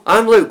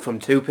I'm Luke from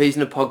Two Peas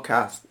in a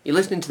Podcast. You're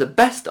listening to the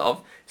best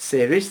of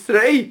Series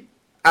 3,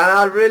 and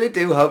I really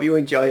do hope you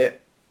enjoy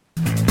it.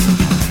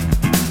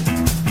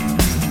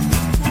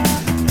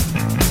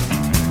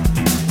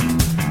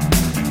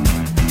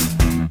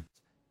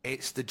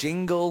 It's the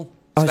jingle.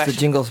 Oh, it's the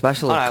jingle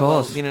special, of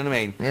course. Well, you know what I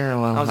mean? Yeah,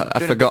 well,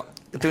 I forgot.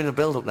 Doing a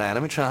build-up there.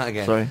 Let me try that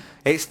again. Sorry.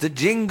 It's the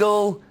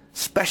jingle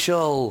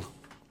special.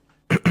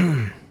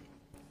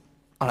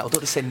 All right, I'll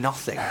just say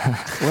nothing.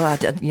 Well, I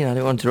didn't want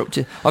to interrupt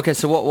you. Okay,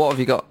 so what have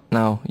you got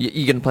now?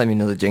 You're going to play me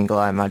another jingle,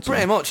 I imagine.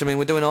 Pretty much. I mean,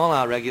 we're doing all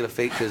our regular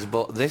features,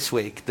 but this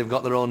week they've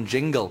got their own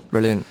jingle.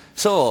 Brilliant.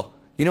 So,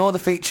 you know the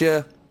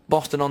feature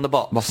Boston on the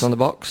Box? Boston on the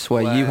Box,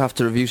 where you have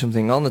to review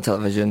something on the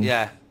television.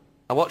 Yeah.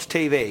 I watch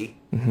TV,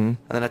 and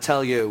then I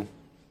tell you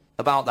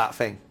about that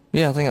thing.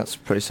 Yeah, I think that's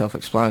pretty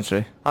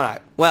self-explanatory. All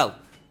right. Well,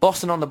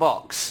 Boston on the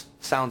Box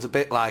sounds a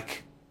bit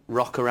like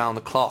Rock Around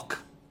the Clock.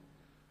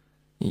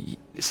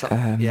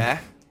 Yeah?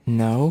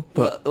 No,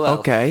 but Well,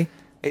 okay.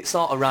 It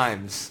sort of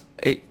rhymes.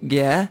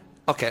 Yeah.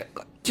 Okay.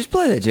 Just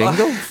play the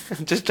jingle.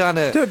 I'm just trying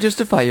to... Don't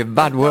justify your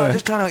bad I'm work.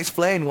 just trying to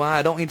explain why.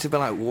 I don't need to be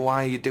like,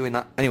 why are you doing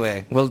that?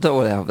 Anyway. Well, don't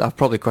worry, I'll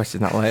probably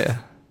question that later.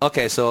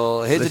 Okay,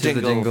 so here's This the is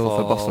the jingle, jingle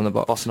for Boston on the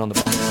Box. Boston on the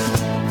Box.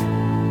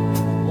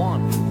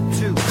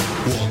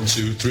 1,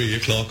 2, 3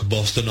 o'clock,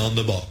 Boston on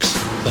the box.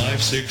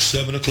 5, 6,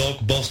 7 o'clock,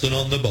 Boston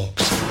on the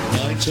box.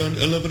 9, 10,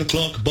 11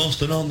 o'clock,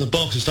 Boston on the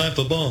box. It's time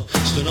for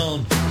Boston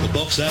on the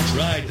box, that's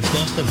right. It's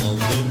Boston on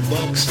the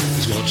box.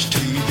 He's watched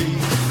TV,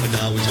 and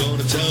now he's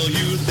gonna tell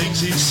you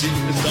things he's seen.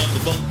 It's time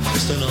for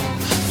Boston on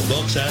the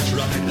box, that's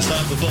right. It's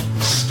time for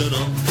Boston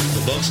on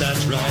the box,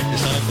 that's right.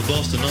 It's time for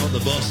Boston on the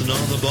Boston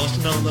on the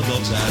Boston on the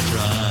box, that's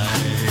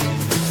right.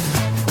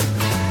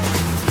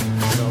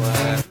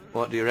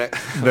 What do you reckon?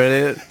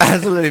 Brilliant.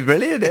 Absolutely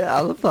brilliant. Yeah,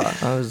 I love that.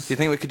 Do you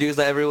think we could use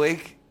that every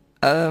week?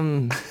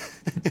 Yeah,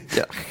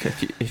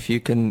 if you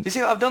can... Do you see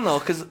what I've done though?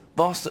 Because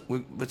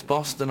it's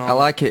Boston on... I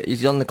like it.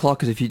 He's on the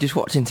clock as if you're just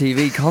watching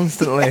TV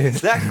constantly.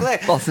 Exactly.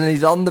 Boston,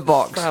 he's on the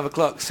box. 5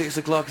 o'clock, 6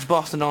 o'cck, it's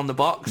Boston on the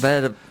box.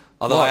 Better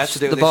Although I had to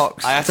do the this.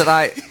 box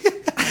tonight.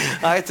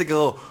 I had to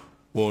go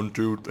 1,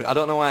 2, 3. I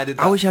don't know why I did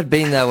that. I wish I'd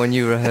been there when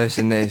you were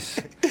rehearsing this.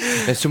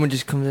 And someone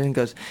just comes in and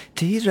goes,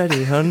 "Tea's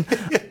ready, hun."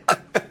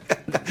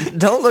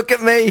 Don't look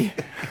at me.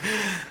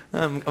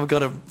 I've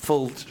got a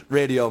full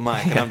radio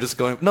mic and I'm just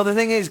going... No, the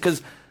thing is,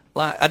 because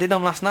like, I did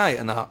them last night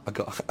and I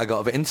got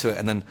a bit into it,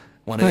 and then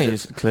when You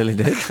clearly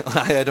did.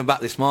 I heard them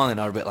back this morning,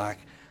 I was a bit like,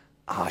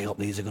 I hope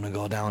these are going to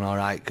go down all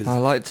right. Cause... I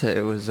liked it.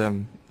 It was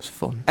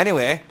fun.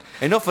 Anyway,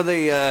 enough of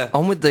the...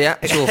 On with the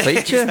actual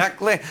feature.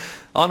 Exactly.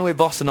 On with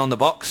Boston on the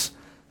Box.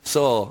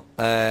 So,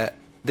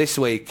 this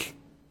week,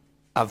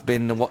 I've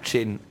been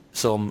watching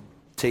some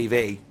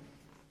TV.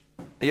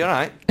 Are you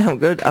alright? I'm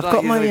good. I've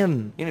got my...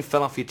 You nearly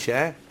fell off your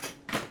chair.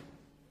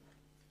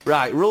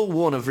 Right, rule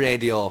 1 of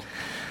radio.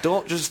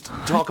 Don't just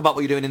talk about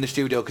what you're doing in the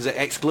studio, because it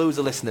excludes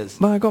the listeners.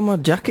 But I got my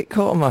jacket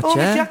caught on my chair.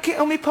 My jacket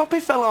on my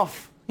poppy fell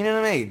off. You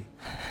know what I mean?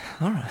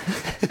 Alright.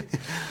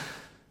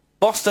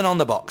 Boston on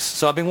the Box.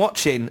 So I've been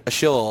watching a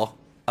show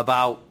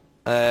about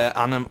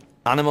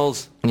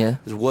animals. Yeah.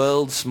 The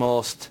world's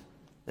most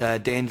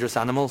dangerous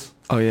animals.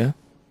 Oh, yeah?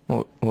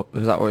 What,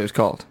 is that what it was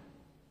called?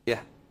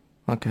 Yeah.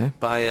 Okay.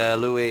 By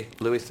Louis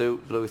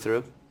Theroux. Louis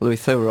Theroux. Louis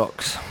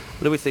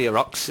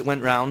Theroux. It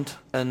went round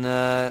and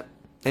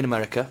in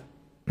America.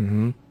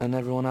 Mm-hmm. And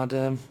everyone had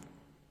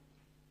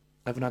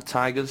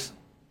tigers.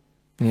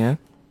 Yeah.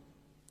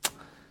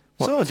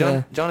 So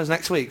join us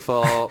next week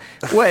for...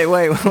 Wait,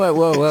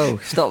 whoa,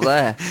 stop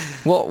there.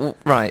 What?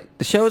 Right,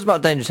 the show is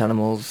about dangerous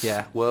animals.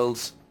 Yeah,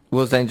 world's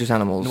dangerous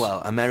animals.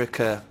 Well,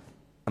 America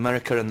and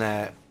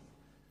their...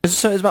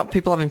 So it's about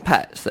people having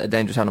pets that are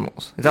dangerous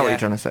animals. Is that what you're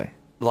trying to say?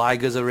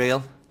 Ligers are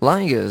real.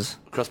 Ligers?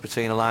 Cross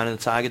between a lion and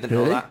a tiger, didn't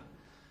Really? know that.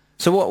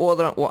 So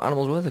what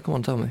animals were they? Come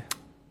on, tell me.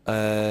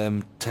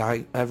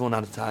 Everyone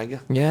had a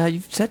tiger. Yeah,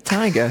 you've said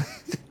tiger.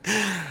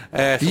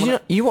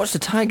 You watched the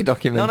tiger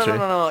documentary?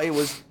 No, it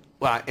was...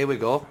 Right, here we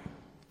go.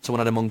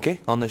 Someone had a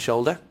monkey on their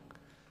shoulder.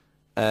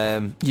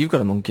 You've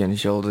got a monkey on your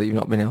shoulder that you've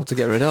not been able to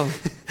get rid of.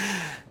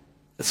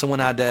 Someone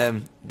had...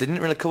 they didn't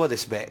really cover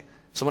this bit.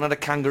 Someone had a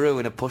kangaroo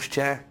in a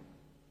pushchair.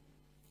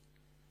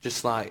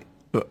 Just like...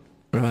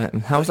 Right,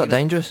 and how is that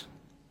dangerous?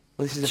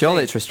 Well, this is the Surely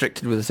thing. it's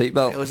restricted with a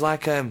seatbelt. It was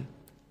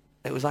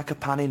like a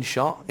panning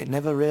shot. It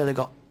never really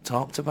got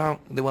talked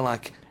about. They were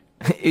like...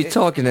 He's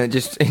talking and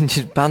just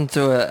banned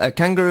to a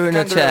kangaroo in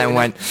a chair and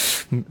went,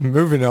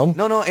 moving on.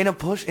 No, in a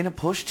push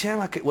chair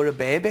like it were a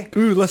baby.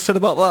 Ooh, less said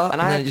about that.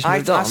 And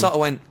I sort of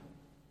went,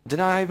 did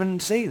I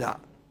even see that?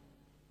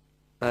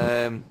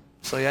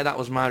 So yeah, that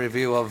was my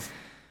review of...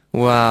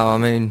 Wow, I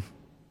mean...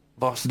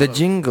 Boston. The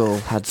jingle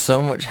had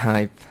so much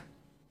hype.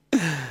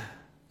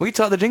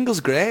 The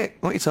jingle's great.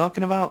 What are you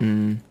talking about?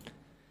 You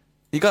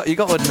got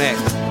to admit.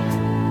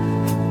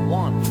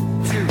 1,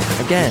 2.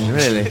 Again,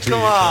 really? Come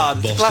on,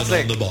 it's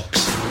classic. On the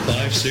box.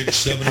 5, 6,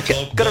 7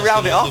 o'clock. Gotta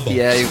round it off.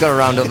 Yeah, you've got to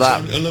round up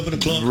that 11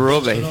 o'clock.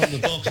 rubbish. Boston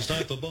on the box. It's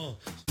time for ball.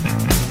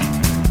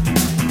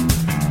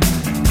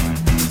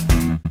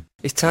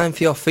 It's time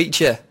for your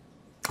feature.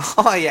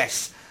 Oh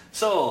yes.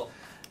 So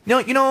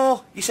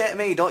You say to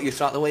me, don't you,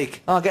 throughout the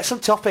week, oh, get some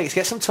topics,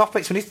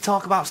 we need to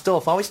talk about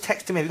stuff. Always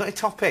texting me, have you got any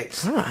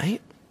topics? All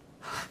right.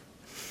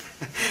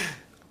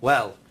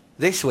 Well,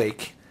 this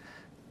week,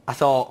 I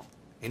thought,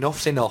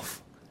 enough's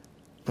enough.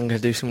 I'm going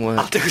to do some work.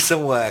 I'll do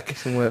some work.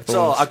 Some work for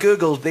So once. I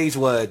googled these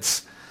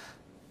words,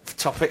 for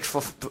topics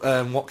for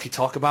what can you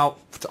talk about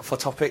for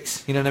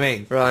topics. You know what I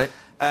mean? Right.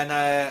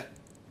 And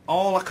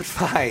all I could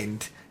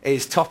find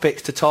is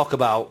topics to talk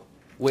about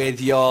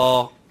with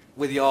your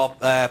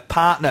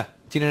partner.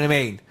 Do you know what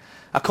I mean?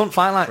 I couldn't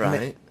find like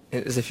Right.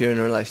 As if you're in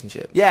a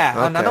relationship.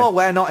 yeah, and I Okay. know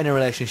we're not in a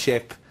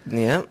relationship.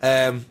 Yeah.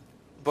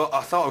 But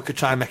I thought we could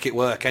try and make it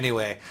work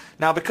anyway.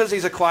 Now, because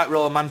these are quite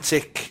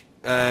romantic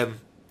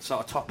sort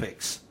of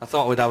topics, I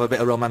thought we'd have a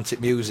bit of romantic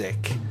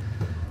music.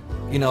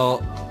 You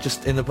know,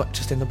 just in the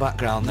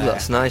background there.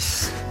 That's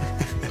nice.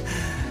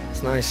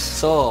 It's nice.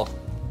 So,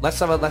 let's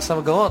have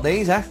a go at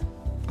these, eh?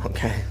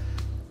 Okay.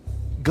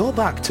 Go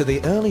back to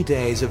the early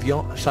days of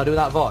your... Shall I do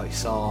that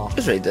voice, or...?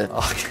 Just read it.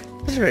 Okay.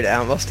 Just read it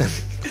out, Boston.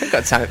 I've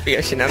got time for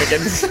your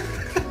shenanigans.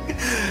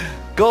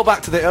 Go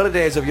back to the early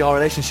days of your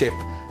relationship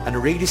and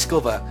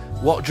rediscover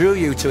what drew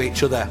you to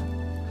each other.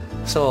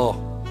 So,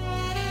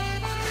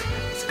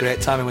 it's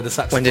great timing with the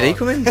saxophone. When did he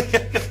come in?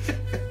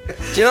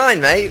 Do you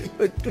mind, mate?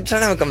 We're trying to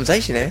have a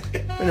conversation here.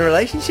 We're in a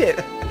relationship.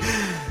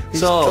 Just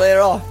So-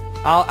 clear off.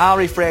 I'll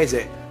rephrase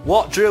it.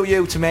 What drew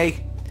you to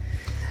me?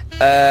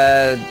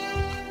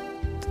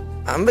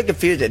 I'm a bit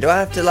confused here. Do I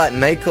have to, like,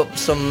 make up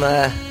some...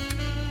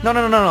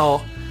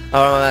 No. Or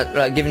am I,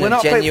 like, giving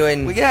a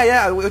genuine...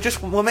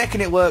 We're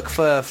making it work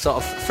for sort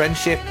of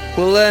friendship.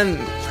 Well,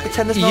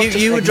 Pretend there's no...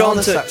 you were drawn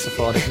the to...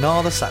 saxophone.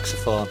 Ignore the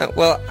saxophone.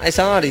 Well, it's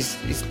hard. He's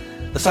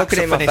The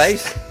talking in my saxophonist.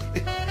 face.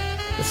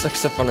 The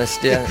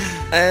saxophonist, yeah.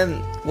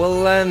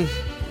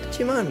 Do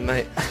you mind,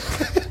 mate?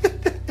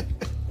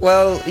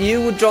 Well,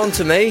 you were drawn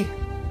to me,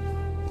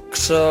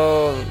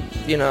 so,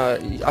 you know,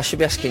 I should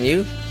be asking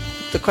you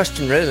the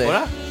question, really.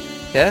 What?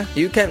 Yeah,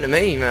 you came to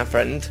me, my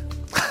friend.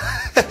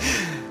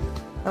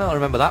 I don't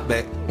remember that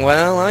bit.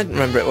 Well, I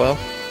remember it well.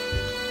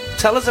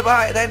 Tell us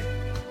about it then.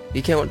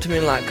 You came up to me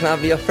like, can I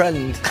be your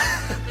friend?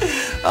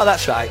 Oh,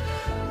 that's right.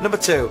 Number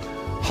 2.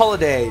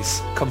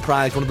 Holidays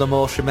comprise one of the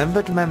most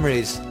remembered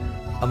memories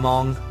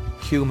among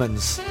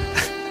humans.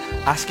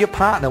 Ask your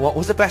partner what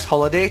was the best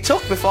holiday he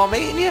took before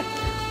meeting you.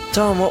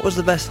 Tom, what was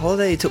the best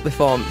holiday you took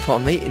before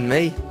meeting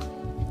me?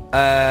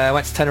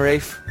 Went to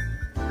Tenerife.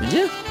 Did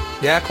you?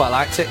 Yeah, I quite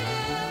liked it.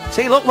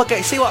 See, look,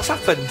 see what's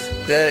happened.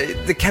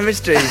 The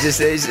chemistry is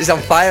just is on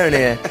fire in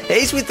here. It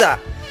is with that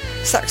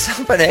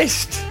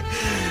saxophonist.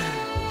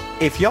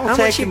 If you're How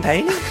much you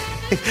paying him?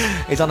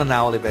 He's on an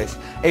hourly basis.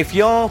 If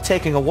you're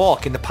taking a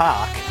walk in the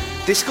park,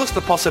 discuss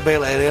the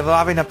possibility of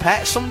having a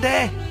pet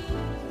someday.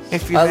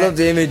 If you I love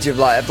the image of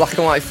like a black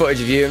and white footage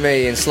of you and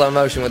me in slow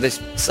motion with this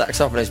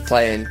saxophonist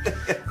playing,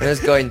 and us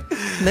going,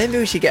 maybe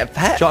we should get a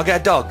pet. Do you want to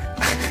get a dog?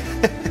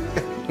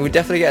 We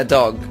definitely get a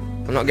dog.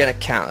 I'm not getting a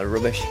cat. They're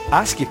rubbish.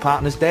 Ask your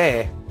partner's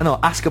day. No,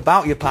 ask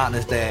about your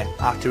partner's day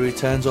after he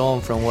returns home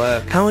from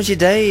work. How was your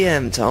day,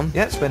 Tom?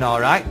 Yeah, it's been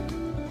alright.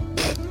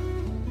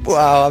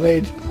 Wow, I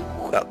mean,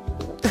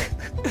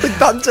 with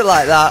banter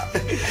like that,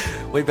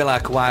 We'd be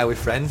like, why are we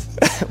friends?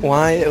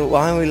 why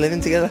are we living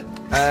together?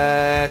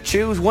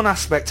 Choose one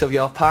aspect of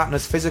your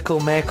partner's physical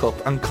makeup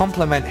and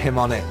compliment him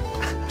on it.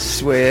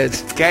 It's weird.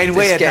 It's getting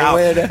weird now.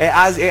 Weirder.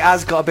 It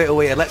has got a bit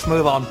weird. Let's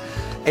move on.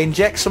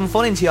 Inject some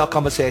fun into your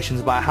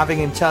conversations by having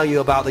him tell you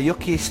about the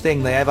yuckiest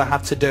thing they ever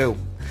had to do.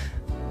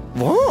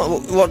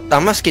 What?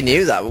 I'm asking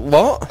you that.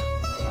 What?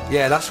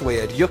 Yeah, that's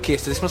weird.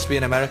 Yuckiest. This must be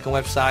an American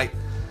website.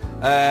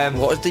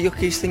 What was the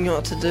yuckiest thing you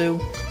had to do?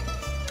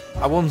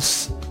 I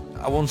once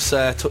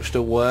touched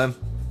a worm.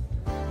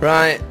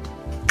 Right.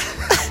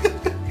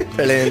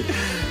 Brilliant.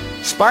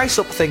 Spice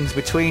up things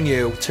between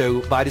you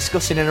two by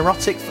discussing an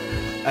erotic.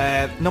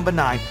 Number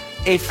 9.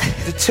 If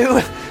the two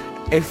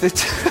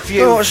of you.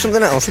 Go watch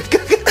something else.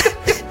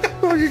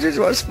 Why don't you just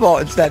watch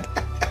sport instead?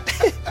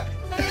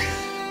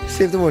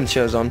 See if the one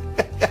show's on.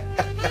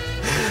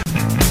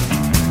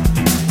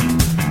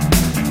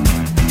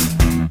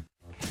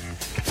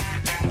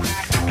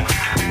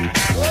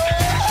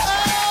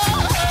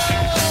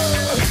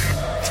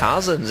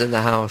 Tarzan's in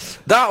the house.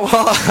 That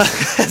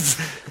was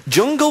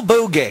Jungle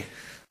Boogie.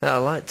 Yeah, I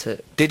liked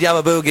it. Did you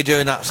have a boogie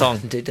during that song?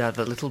 Did have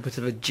a little bit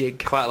of a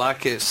jig. Quite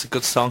like it. It's a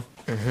good song.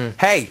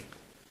 Hey,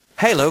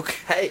 Luke.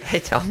 Hey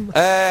Tom.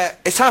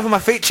 It's time for my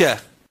feature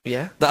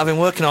Yeah. that I've been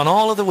working on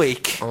all of the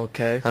week.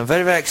 Okay. I'm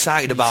very, very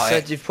excited about You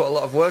said it. you've put a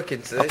lot of work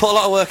into this. I put a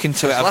lot of work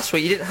into it. Last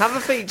week you didn't have a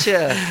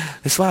feature.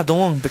 This is why I've done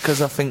one,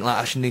 because I think like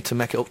I should need to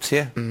make it up to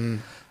you.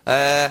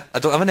 I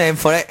don't have a name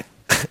for it.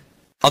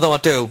 Although I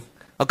do.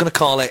 I'm going to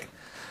call it.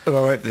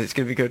 Oh, wait, it's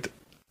going to be good.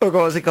 Oh,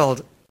 God, what's it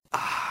called?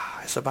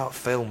 It's about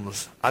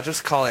films. I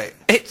just call it.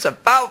 It's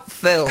about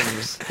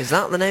films. Is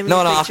that the name No,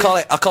 of the no,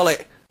 feature? I call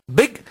it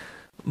Big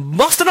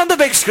Boston on the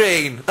Big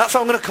Screen. That's what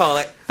I'm going to call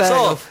it. Fair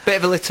enough. Bit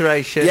of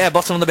alliteration. Yeah,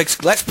 Boston on the Big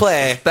Screen. Let's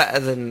play. Better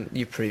than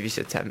your previous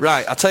attempt.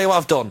 Right, I'll tell you what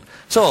I've done.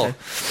 So,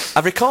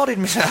 I've recorded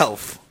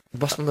myself.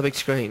 Boston on the big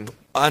screen.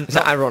 And Is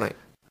that ironic?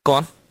 Go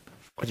on.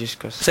 I just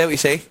got Say what you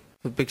see.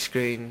 a big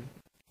screen,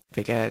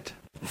 big head.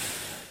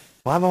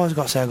 Well, I've always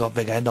got to say I've got a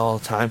big head all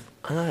the time.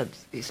 I know,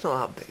 it's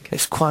not that big.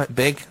 It's quite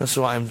big. That's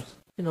what I'm...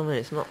 You know what I mean?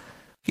 It's not...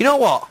 You know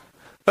what?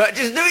 But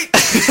just do it!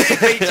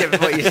 Feature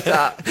before you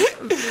start.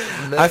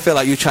 I feel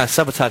like you try and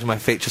sabotage my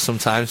feature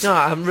sometimes. No,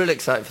 I'm really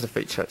excited for the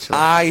feature, actually.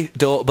 I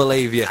don't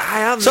believe you. I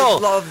am. So,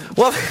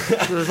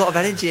 There's a lot of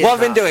energy what in I've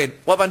been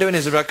that.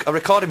 doing, I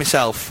recorded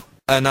myself,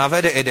 and I've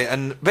edited it,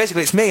 and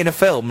basically it's me in a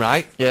film,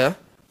 right? Yeah?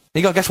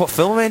 You gotta guess what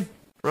film I'm in.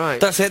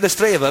 Right. That's it, there's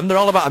 3 of them, they're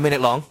all about a minute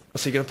long.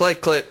 So you're going to play a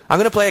clip. I'm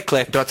gonna play a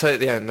clip. Do I tell you at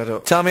the end? I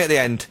don't. Tell me at the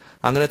end.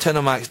 I'm gonna turn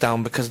the mics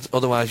down, because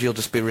otherwise you'll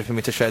just be ripping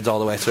me to shreds all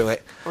the way through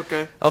it.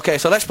 Okay. Okay,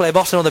 so let's play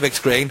Boston on the big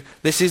screen.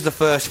 This is the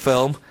first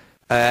film.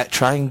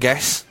 Try and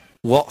guess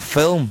what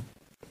film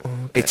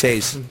it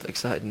is. I'm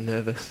excited and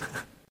nervous.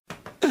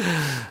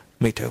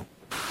 Me too.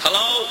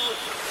 Hello?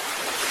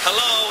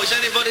 Hello? Is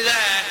anybody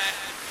there?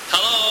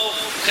 Hello?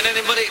 Can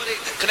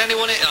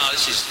anyone... Oh,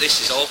 this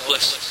is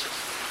hopeless.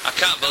 I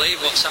can't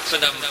believe what's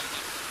happened.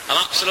 I'm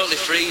absolutely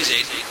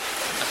freezing.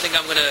 I think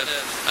I'm gonna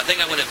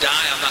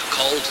die. I'm that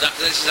cold.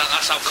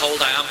 That's how cold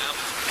I am.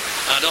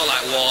 And I don't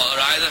like water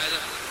either.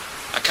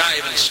 I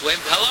can't even swim.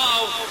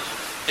 Hello?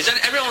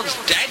 Everyone's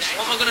dead?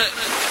 What am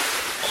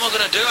I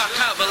gonna do? I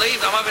can't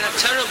believe I'm having a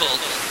terrible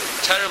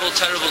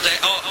day.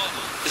 Oh,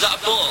 is that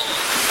a boat?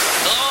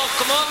 Hello?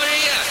 Come over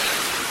here.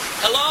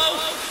 Hello?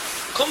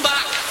 Come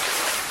back.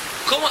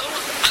 Come on.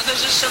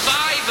 There's a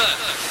survivor.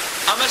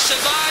 I'm a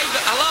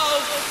survivor. Hello?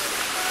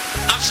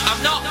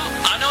 I'm not.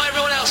 I know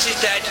everyone else is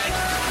dead.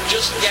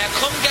 Just, yeah,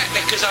 come get me,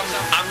 because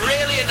I'm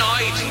really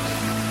annoyed.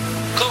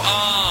 Come,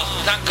 oh,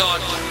 thank God.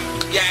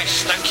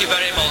 Yes, thank you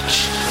very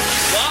much.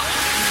 What?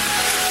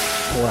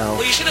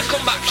 Well, you should have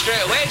come back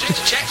straight away just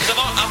to check, because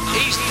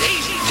he's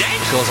dead.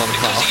 Goes on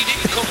because quite you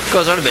didn't come.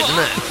 Goes on a bit,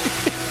 doesn't it?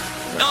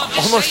 No, I'm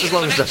just Almost saying, as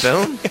long as the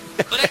film.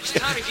 But next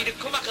time, if you'd have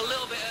come back a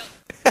little bit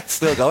earlier.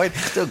 Still going.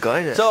 Still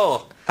going, it.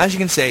 So, as you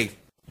can see,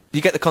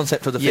 you get the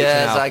concept of the feature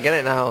Yes, now. I get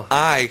it now.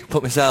 I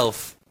put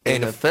myself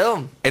In a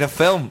film. in a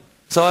film.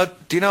 So,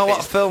 do you know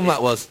what film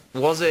that was?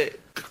 Was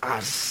it...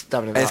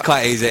 Stabbing him It's back.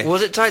 quite easy.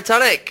 Was it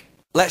Titanic?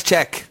 Let's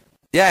check.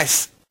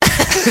 Yes.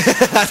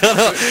 I don't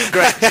know.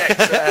 Great check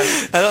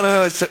there. I don't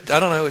know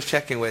who I was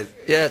checking with.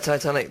 Yeah,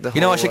 Titanic. You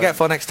know what I should get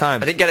for next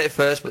time? I didn't get it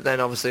first, but then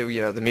obviously,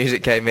 the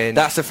music came in.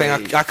 That's the thing.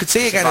 I could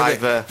see again.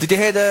 Survivor. Did you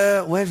hear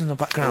the waves in the The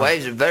background?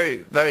 waves are very,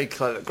 very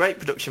clever. Great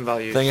production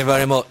value. Thank you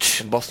very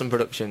much. Boston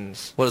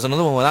Productions. Well, there's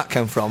another one where that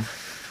came from.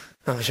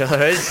 I'm sure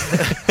there is.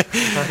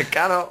 I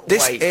cannot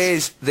This wait.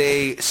 is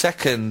the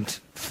second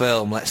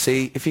film. Let's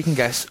see if you can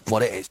guess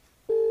what it is.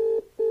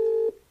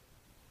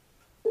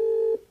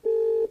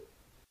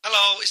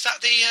 Hello, is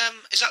that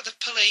the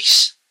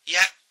police?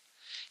 Yeah,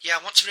 I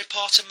want to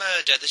report a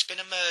murder. There's been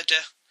a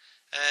murder,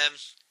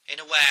 in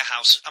a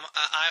warehouse. I'm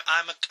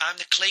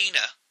the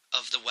cleaner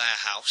of the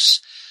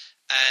warehouse,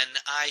 and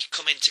I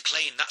come in to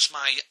clean. That's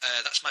my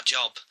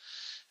job.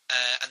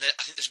 And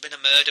I think there's been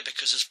a murder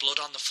because there's blood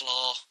on the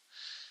floor.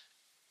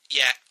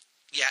 Yeah,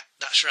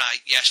 that's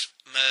right. Yes,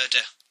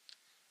 murder.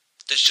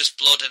 There's just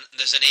blood and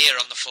there's an ear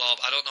on the floor.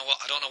 But I don't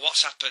know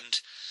what's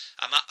happened.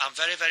 I'm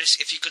very, very.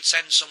 If you could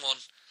send someone.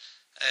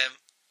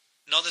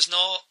 No, there's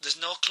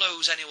no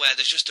clues anywhere.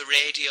 There's just a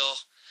radio.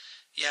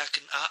 Yeah,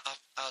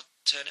 I'll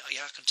turn it.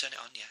 Yeah, I can turn it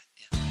on. Yeah.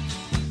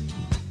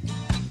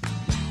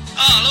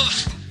 Oh, I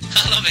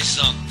love this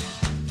song.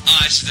 Oh,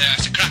 it's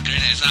a cracker,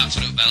 isn't it? It's an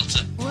absolute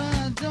belter. Well,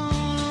 I don't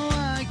know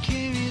why I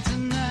came here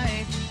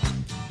tonight.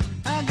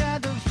 I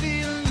got the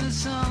feeling that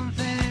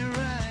something ain't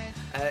right.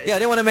 Yeah, I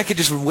didn't want to make it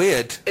just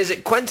weird. Is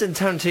it Quentin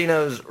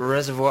Tarantino's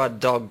Reservoir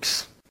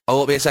Dogs? Oh,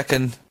 won't be a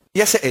second.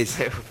 Yes, it is.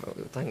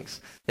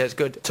 Thanks. Yeah, it's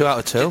good. 2 out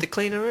of 2. Did the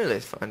cleaner really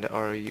find it,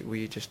 or were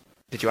you just...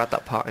 Did you add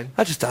that part in?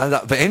 I just added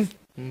that bit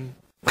in.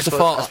 Because I I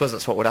thought... suppose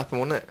that's what would happen,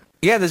 wouldn't it?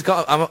 Yeah, there's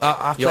got...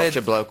 I played,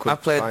 Yorkshire bloke would I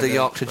played find the a-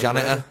 Yorkshire a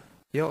janitor. murder.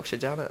 Yorkshire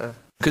janitor.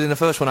 Because in the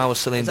first one I was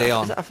Celine Is that,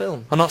 Dion. is that a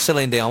film? I'm not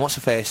Celine Dion. What's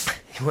her face?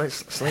 You weren't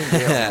Celine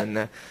Dion,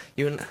 and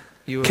you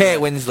were Kate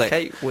Winslet.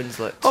 Kate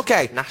Winslet.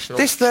 Okay. National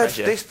This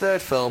treasure.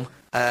 third film,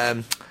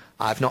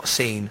 I've not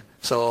seen.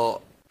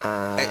 So...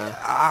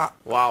 Wow.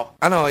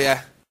 I know,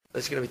 yeah.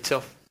 It's going to be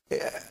tough.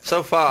 Yeah.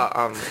 So far,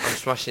 I'm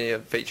smashing your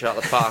feature out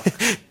of the park.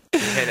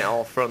 Hitting it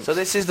all front. So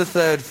this is the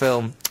third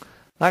film.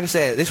 Like I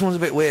say, this one's a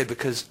bit weird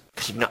because...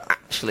 you've not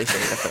actually seen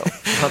the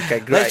film. Okay,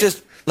 great.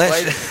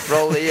 Let's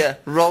roll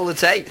the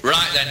tape.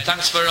 Right then,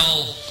 thanks for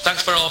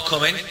all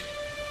coming.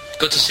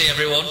 Good to see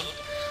everyone.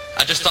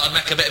 I just thought I'd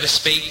make a bit of a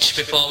speech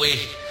before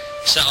we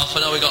set off. I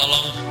know we got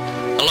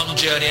a long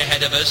journey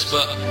ahead of us,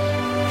 but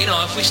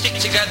if we stick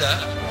together,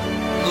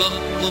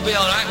 we'll be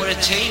all right. We're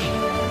a team.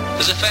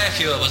 There's a fair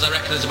few of us. I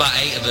reckon there's about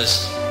 8 of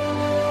us.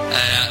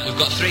 We've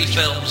got 3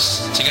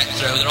 films to get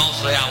through. They're all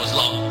 3 hours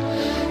long,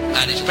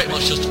 and it's pretty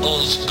much just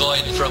us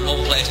going from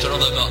one place to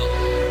another. But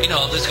we'll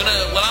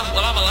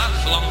have a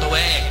laugh along the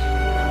way.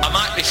 I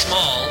might be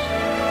small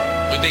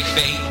with big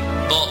feet,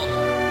 but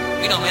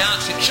my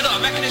heart's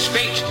I'm making a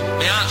speech.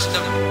 My heart's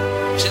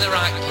in the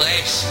right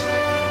place.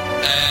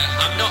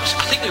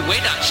 I think we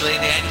win actually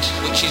in the end,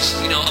 which is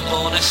a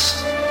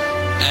bonus.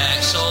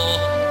 So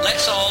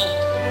let's all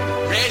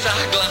raise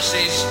our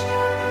glasses.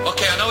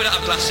 Okay, I know we don't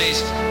have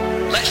glasses.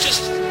 Let's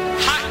just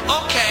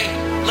okay,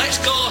 let's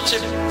go to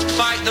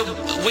fight the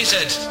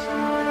wizard.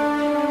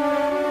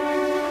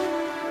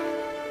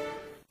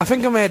 I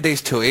think I made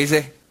these too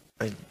easy.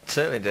 I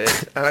certainly did.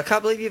 And I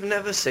can't believe you've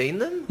never seen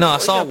them. No,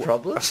 What is your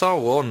problem? I saw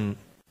one.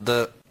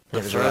 The It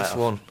was first right.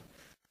 one.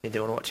 You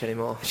don't want to watch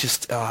anymore. It's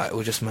just it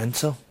was just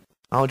mental.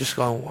 I was just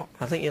going, what?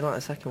 I think you like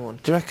the second one.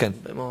 Do you reckon? A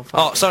bit more Oh,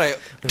 fun. sorry.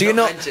 We've Do you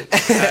not know?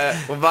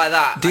 mentioned- well, by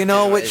that. Do you I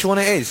know what it which is. one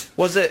it is?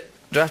 Was it?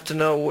 Do I have to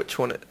know which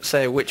one?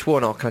 Say which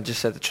one, or can I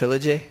just say the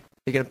trilogy?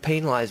 You're going to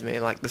penalise me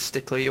like the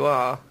stickler you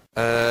are.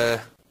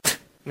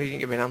 You can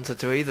give me an answer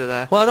to either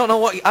there. Well, I don't know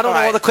what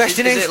the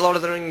question is. is. Is it Lord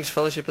of the Rings,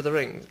 Fellowship of the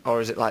Ring,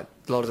 or is it like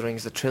Lord of the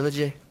Rings, the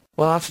trilogy?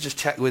 Well, I have to just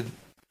check with.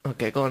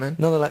 Okay, go on then.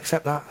 No, they'll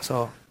accept that.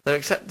 So They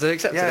accepted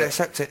yeah, they it.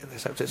 accept it. They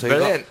accept it. So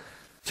Brilliant.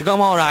 You got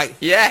them all right.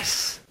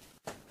 Yes.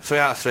 3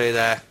 out of 3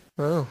 there.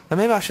 Oh, And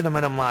maybe I should have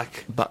made them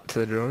like. back to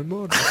the drawing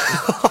board.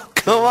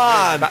 Come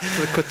on. Back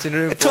to the cutting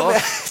room It took floor. me,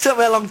 it took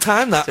me a long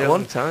time that Took a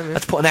one. long time, yeah. I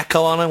had to put an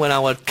echo on her when I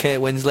was Kate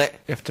Winslet.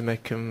 You have to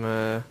make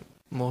them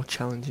more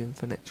challenging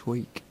for next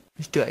week.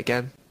 Let's do it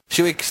again.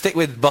 Should we stick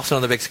with Boston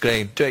on the big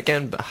screen? Do it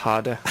again, but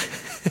harder.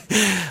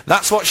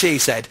 That's what she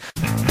said.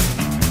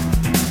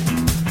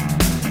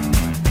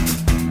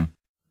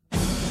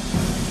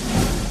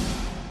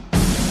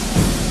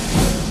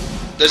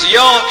 There's a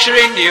Yorkshire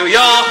in New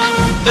York.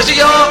 There's a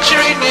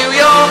Yorkshire in New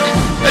York.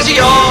 There's a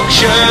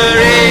Yorkshire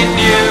in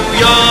New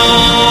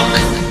York.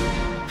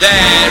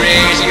 There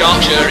is a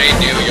Yorkshire in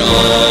New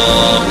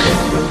York.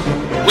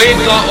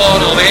 We've got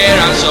one over here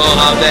and so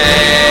have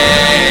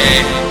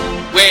they.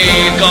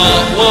 We've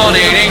got one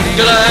in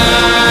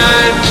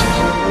England.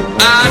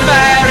 And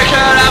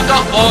America have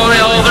got one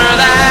over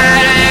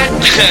there.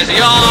 There's a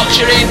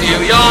Yorkshire in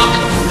New York.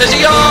 There's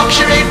a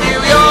Yorkshire in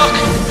New York.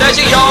 There's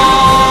a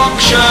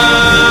Yorkshire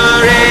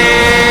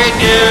in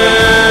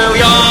New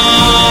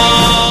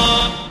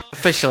York.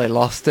 Officially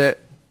lost it.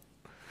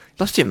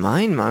 Lost your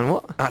mind, man.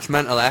 What? That's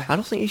mental, eh? I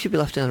don't think you should be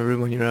left in a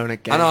room on your own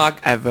again. I know,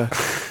 Ever.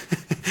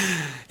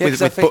 Yeah, 'cause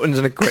with I with think- buttons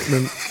and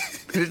equipment.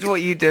 'Cause it's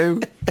what you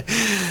do.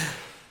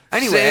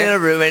 Anyway. Sit in a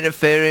room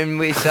interfering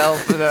with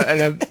yourself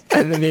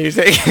and the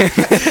music.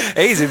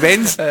 Easy,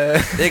 Vince.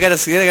 You're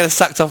gonna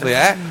sacked off the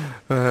air.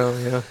 Well,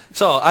 yeah.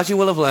 So, as you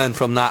will have learned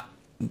from that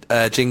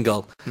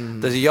jingle,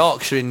 there's a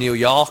Yorkshire in New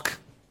York.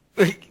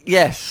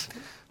 Yes.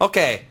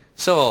 Okay,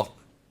 so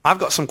I've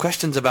got some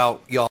questions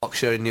about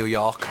Yorkshire in New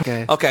York.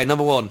 Okay.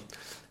 Number 1.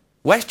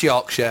 West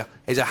Yorkshire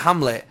is a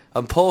hamlet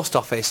and post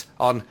office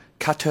on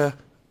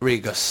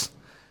Cattaraugus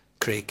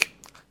Creek,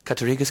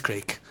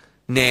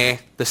 near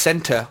the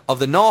centre of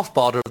the north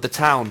border of the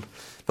town.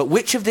 But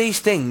which of these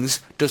things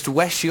does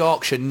West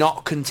Yorkshire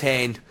not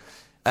contain?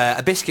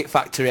 A biscuit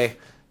factory,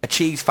 a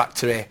cheese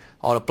factory,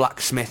 or a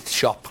blacksmith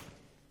shop?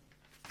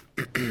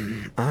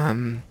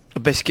 A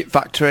biscuit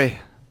factory.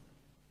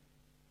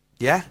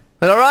 Yeah? Is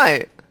that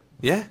right?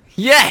 Yeah?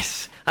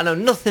 Yes! I know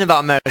nothing about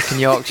American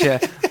Yorkshire,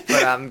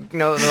 but I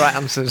know the right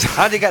answers.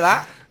 How do you get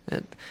that?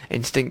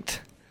 Instinct.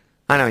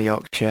 I know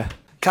Yorkshire.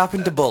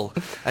 Carpenter Bull,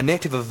 a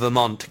native of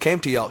Vermont, came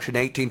to Yorkshire in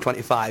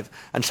 1825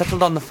 and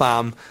settled on the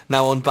farm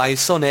now owned by his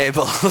son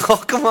Abel.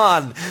 Oh, come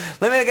on.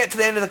 Let me get to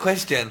the end of the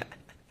question.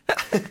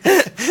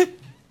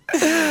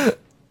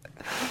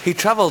 He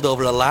travelled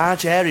over a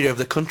large area of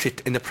the country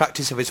in the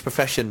practice of his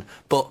profession,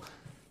 but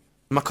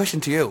my question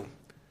to you,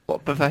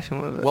 What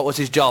profession was it? what was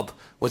his job?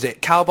 Was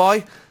it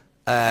cowboy,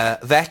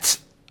 vet,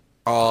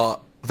 or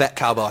vet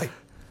cowboy?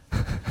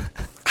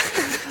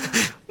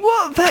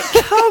 What? That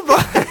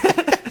cowboy?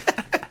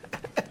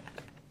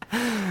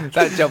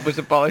 That job was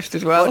abolished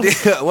as well.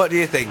 What do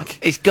you think?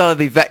 It's got to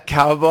be vet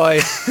cowboy.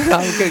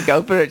 I'm going to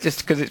go for it just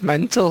because it's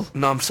mental.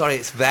 No, I'm sorry,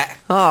 it's vet.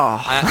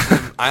 Oh,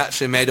 I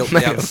actually made up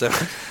the answer.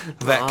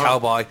 Vet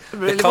cowboy. I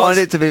really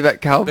wanted it to be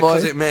vet cowboy.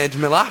 Because it made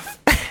me laugh.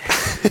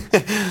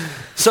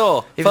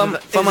 So, It for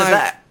was my... a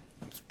vet.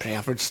 It's a pretty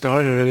average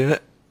story, really, isn't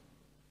it?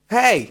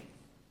 Hey,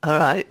 All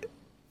right.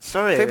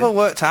 Sorry. people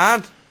worked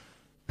hard.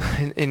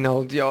 in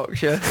old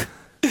Yorkshire.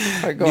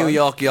 Right, go New on.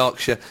 York,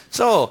 Yorkshire.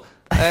 So,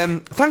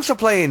 thanks for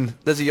playing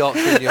There's a Yorkshire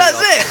in New York.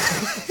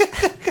 That's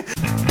it.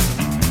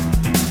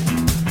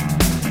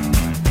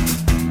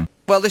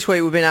 Well, this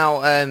week we've been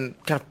out kind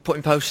of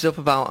putting posters up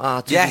about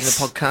our TV Yes,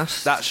 and the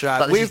podcast. that's right.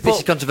 Like, this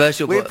is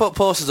controversial, We've but put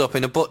posters up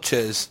in a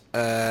butcher's,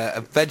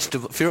 a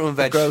vegetable, fruit and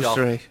veg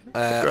grocery. shop,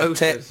 The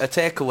grocers. a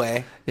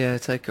takeaway. yeah,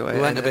 takeaway.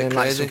 We went a bit and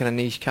like crazy. some kind of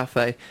niche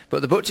cafe.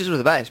 But the butchers were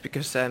the best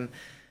because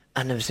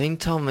I'd never seen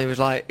Tom. He was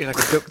like a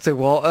duck to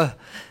water.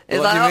 He's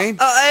What do like, you mean?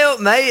 Oh, hey up,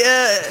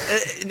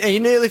 mate. Are you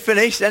nearly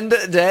finished? End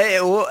of the day.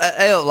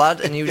 Hey up, lad.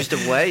 And you were just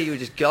away. You were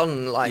just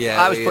gone. Like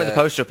Yeah, I was we, putting the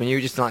poster up, and you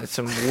were just like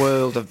some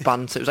world of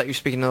banter. It was like you were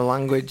speaking another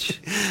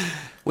language.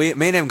 Me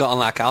and him got on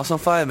like house on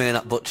fire, me and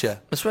that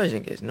butcher. I swear I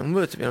didn't get his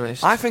number, to be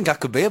honest. I think I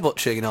could be a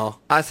butcher, you know.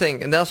 I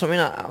think, and that's what I mean.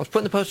 I was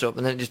putting the poster up,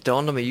 and then it just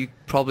dawned on me, you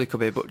probably could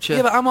be a butcher.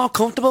 Yeah, but I'm more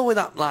comfortable with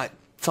that, like,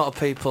 sort of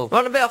people.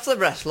 Want a bit off the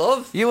breast,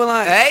 love? You were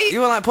like, Hey?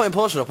 putting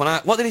posters up,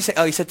 and what did he say?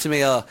 Oh, he said to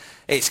me, "Oh,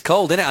 it's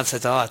cold, isn't it?" I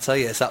said, "Oh, I tell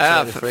you, it's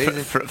absolutely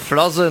freezing."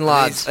 Frozen,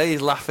 lads.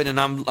 He's laughing, and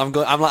I'm like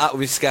that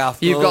with his scarf.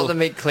 You've Oh. got the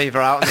meat cleaver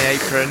out on the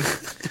apron.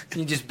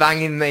 You're just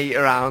banging meat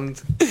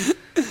around.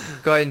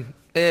 Going,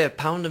 here,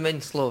 pound of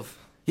mince, love.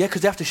 Yeah,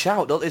 because they have to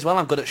shout, don't they, as well?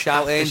 I'm good at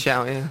shouting.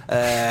 Shout,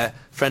 yeah.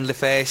 Friendly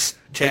face,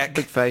 check.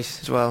 Big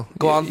face as well.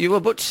 Go on. You were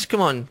butchers,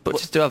 come on.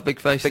 Butchers do have big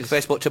faces. Big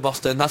face butcher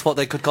Boston, that's what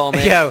they could call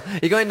me. Yo,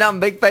 you're going down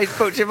big face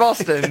butcher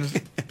Boston's.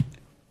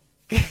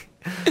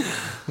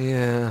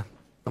 Yeah.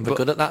 I'm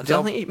good at that I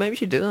job. think maybe you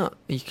should do that.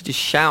 You could just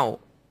shout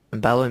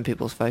and bellow in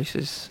people's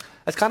faces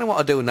That's kind of what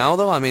I do now,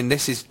 though. I mean,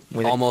 this is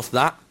With- almost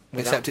that,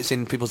 without- except it's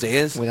in people's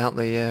ears. without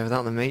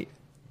the meat.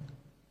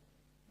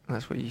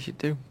 That's what you should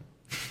do.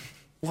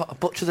 What, a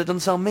butcher that doesn't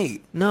sell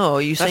meat? No,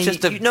 you That's saying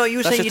just a, you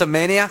were that's saying just a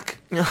maniac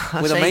I'm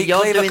with a saying meat you're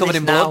cleaver doing covered this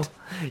in now. blood.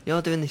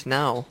 You're doing this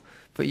now,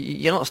 but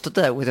you're not stood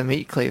there with a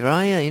meat cleaver,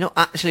 are you? You're not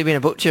actually being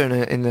a butcher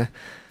in the.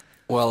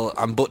 Well,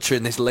 I'm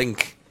butchering this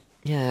link.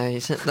 Yeah,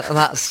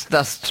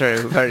 that's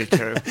true, very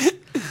true.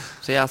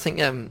 So yeah, I think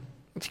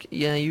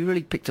yeah, you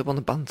really picked up on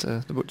the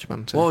banter, the butcher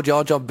banter. What would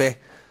your job be?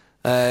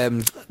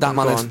 That Go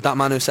man, on. that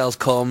man who sells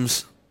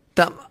combs.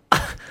 That,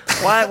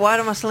 why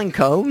am I selling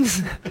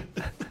combs?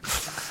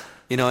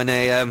 You know, in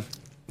a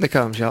The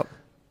comb shop.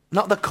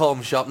 not the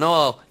comb shop.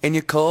 No, in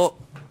your coat,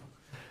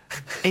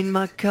 In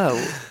my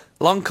coat.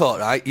 long coat,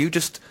 right? You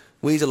just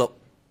weasel up.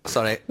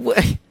 Sorry,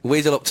 Wait,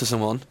 weasel up to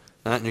someone,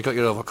 right? And you got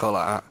your overcoat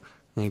like that,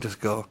 and you just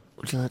go,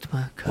 would you like to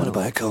buy a coat? "Want to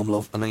buy a comb,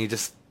 love?" And then you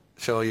just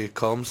show your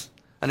combs,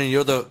 and then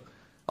on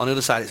the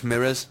other side it's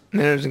mirrors.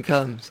 Mirrors and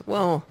combs.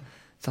 Well,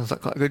 sounds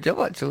like quite a good job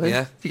actually.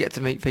 Yeah. You get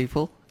to meet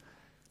people.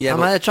 Yeah, Am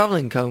but- I a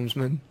travelling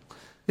combsman?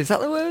 Is that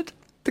the word?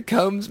 The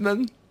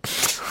combsman?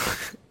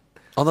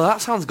 although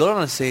that sounds good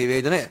on a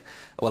CV, doesn't it?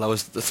 Well, I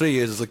was 3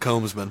 years as a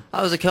combsman.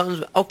 I was a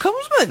combsman. Oh,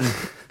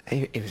 combsman!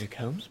 he was a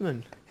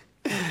combsman.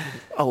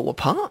 Oh, what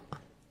part?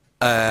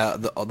 I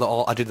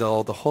did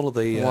the whole of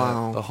the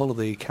Wow. the whole of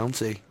the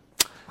county.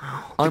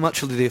 I'm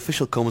actually the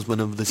official combsman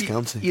of this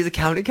county. You're the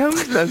county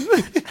combsman.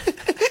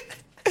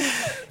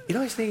 You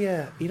know, it's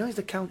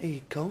the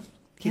county comb.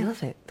 Yeah,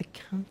 that's it. The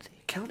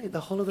County, the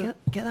whole of the.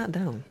 Get that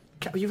down.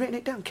 Have you written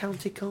it down?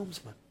 County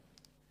combsman.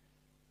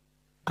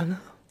 I know.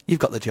 You've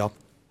got the job.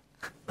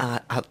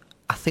 I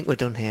think we're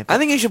done here. I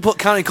think you should put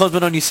county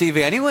combsman on your CV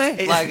anyway.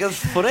 It's- Like, that's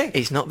funny.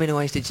 It's not been a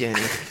wasted journey.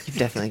 You've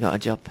definitely got a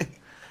job.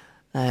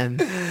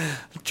 Do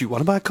you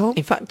want to buy a comb?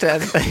 In fact, do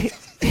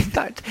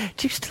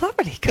you still have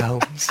any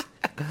combs?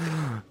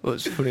 Well,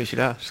 it's funny you should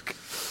ask.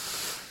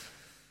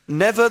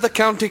 Never the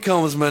county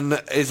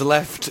combsman is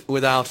left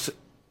without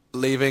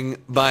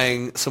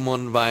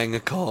someone buying a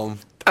comb.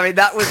 I mean,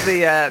 that was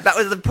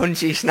the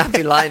punchy,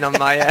 snappy line on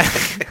my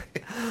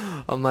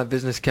on my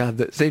business card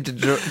that seemed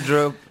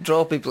to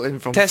draw people in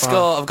from Tesco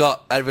far. have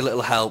got every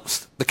little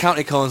helps. The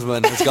county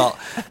combsman has got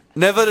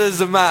never does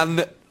a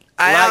man.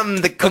 I like am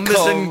the a comb.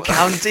 Cumberson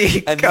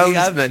County And he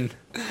had- combsman.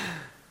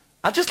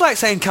 I just like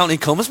saying county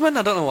combsman.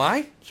 I don't know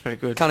why. It's very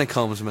good. County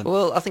combsman.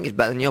 Well, I think it's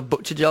better than your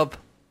butcher job.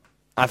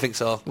 I think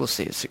so. We'll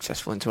see it's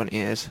successful in 20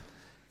 years.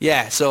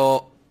 Yeah.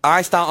 So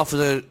I start off as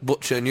a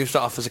butcher, and you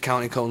start off as a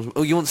county combsman.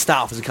 Oh, you won't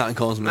start off as a county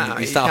combsman. No,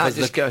 you you start off can't as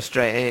just the. go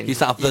straight in. you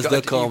start off as the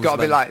You've got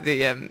to be combsman. like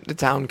the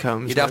town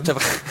combsman. You'd have to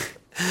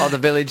have or the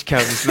village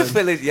combsman.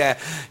 village. Yeah.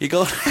 You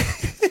go.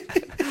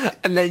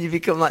 And then you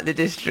become like the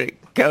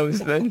district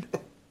combsman.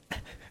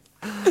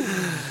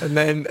 and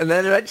then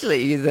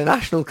eventually you're the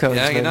national combsman.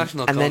 Yeah, you're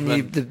national And then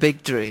you combsman. the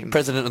big dream,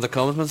 President of the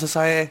Combsman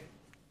Society.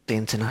 the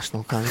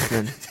international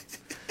combsman,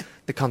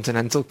 the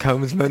continental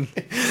combsman.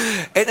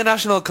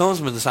 International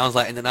combsman sounds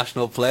like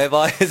international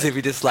playboy, as if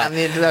you just like. And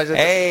the international,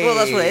 Hey. well,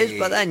 that's what it is.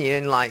 But then you're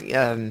in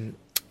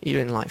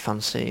like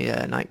fancy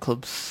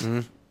nightclubs.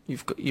 Mm.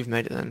 You've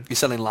made it then. You're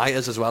selling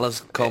lighters as well as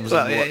combs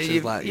Well, and yeah, watches.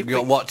 you've- You've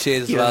got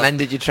watches as You've well.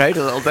 amended your trade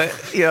a little bit.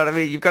 You know what I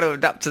mean? You've got to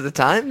adapt to the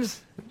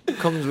times. It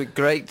comes with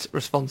great I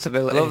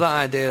responsibility. love that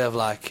idea of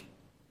like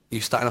you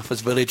starting off as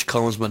village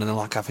combsman and then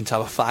like having to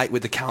have a fight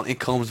with the county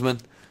combsman.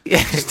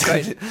 Yeah, it's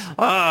great.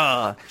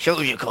 Ah, show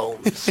your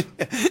combs.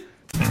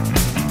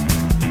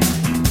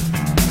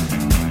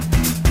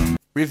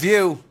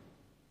 Review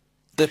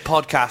the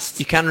podcast.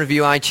 You can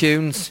review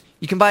iTunes.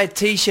 You can buy a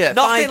T-shirt.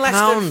 Nothing £5. less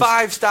than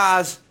 5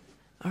 stars.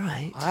 All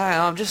right,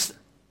 I'm just.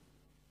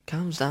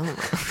 calms down.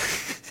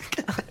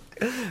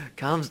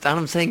 Calms down.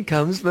 I'm saying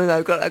combsman.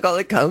 I got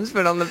the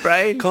combsman on the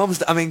brain. Comes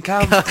down.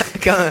 Calms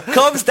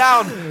Comes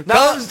down.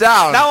 Comes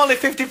down. Now only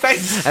 50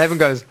 pence. Everyone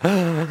goes,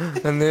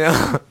 and they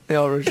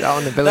all rush out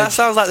in the village. That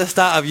sounds like the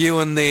start of you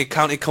and the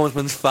county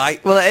combsman's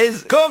fight. Well, it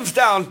is. Comes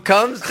down.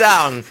 Comes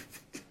down,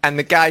 and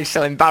the guy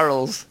selling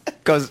barrels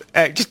goes,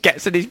 just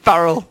gets in his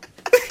barrel.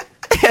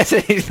 Gets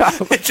in his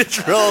barrel. It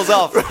just rolls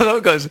off.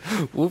 Rollo goes,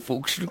 well,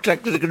 folks, looks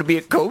like there's going to be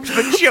a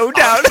combsman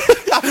showdown.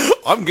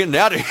 I'm getting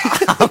out of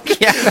here.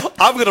 Yeah.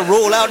 I'm going to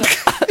roll out.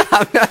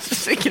 I'm not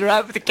sticking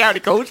around for the county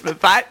combsman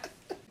fight.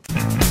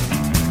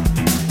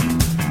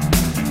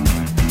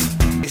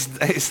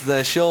 It's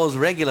the show's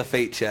regular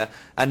feature,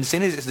 and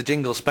seeing as it's the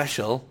jingle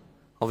special,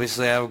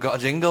 obviously I've got a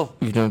jingle.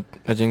 You've done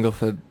a jingle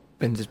for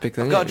Binz's Pick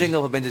the I've News? got a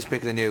jingle for Binz's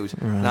Pick of the News.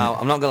 Now,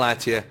 I'm not going to lie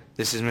to you,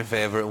 this is my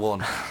favourite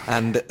one.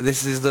 And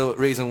this is the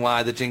reason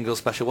why the jingle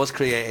special was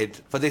created.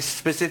 For this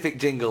specific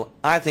jingle,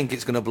 I think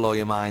it's going to blow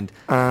your mind.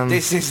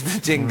 This is the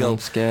jingle I'm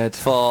scared.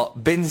 for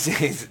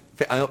Binz's...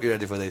 I hope you're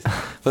ready for this.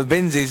 For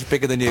Binz's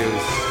Pick of the News.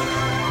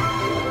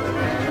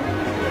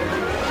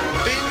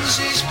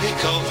 Binz's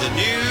Pick of the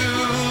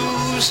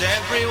News,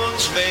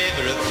 everyone's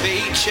favourite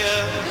feature.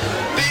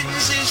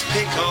 Binz's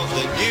Pick of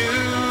the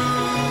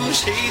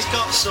News, he's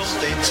got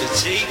something to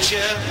teach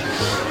you.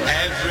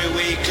 Every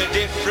week a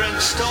different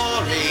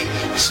story,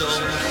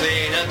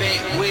 something a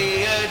bit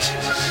weird.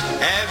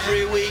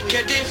 Every week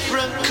a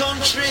different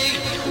country,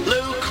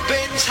 Luke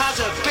Binz has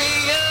a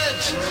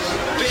beard.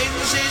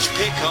 Binz's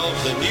Pick of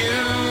the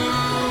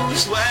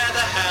News, where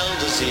the hell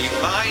does he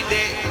find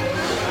it?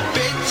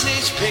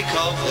 Binz's Pick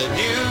of the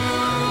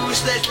News,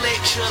 there's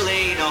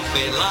literally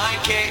nothing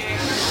like it.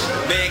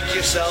 Make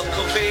yourself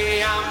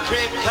comfy and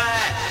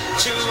prepare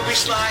to be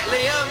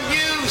slightly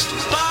amused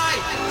by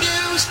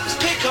news.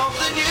 Pick of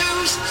the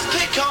news,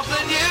 pick of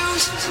the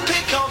news,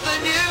 pick of the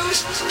news,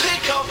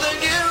 pick of the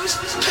news,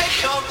 pick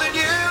of the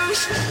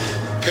news,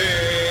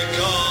 pick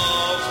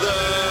of the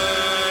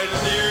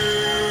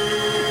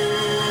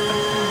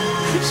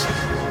news.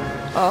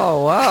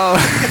 Oh, wow.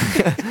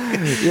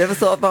 You ever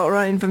thought about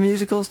writing for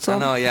musicals,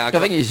 Tom? I know, yeah. I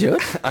think you should.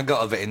 I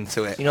got a bit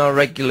into it. You know,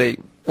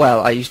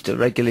 I used to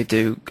regularly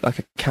do like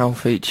a cow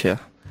feature.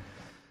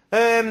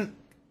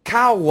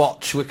 Cow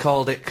Watch, we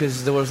called it,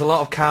 because there was a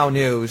lot of cow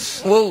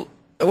news. Well,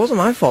 it wasn't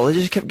my fault. They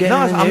just kept getting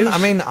No, in the news. I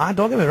mean,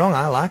 don't get me wrong,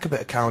 I like a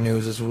bit of cow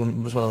news as well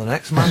as the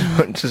next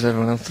man. Just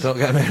everyone else. Don't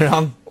get me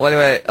wrong. Well,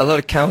 anyway, a lot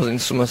of cows in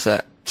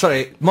Somerset.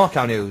 Sorry, more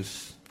cow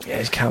news. Yeah,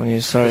 it's cow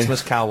news. Sorry.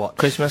 Christmas Cow Watch.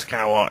 Christmas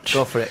cow watch.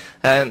 Go for it.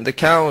 The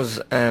cows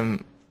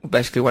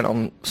basically went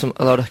on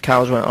a lot of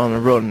cows went on a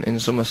run in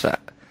Somerset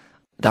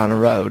down a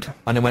road.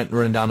 And they went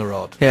running down the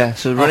road. Yeah,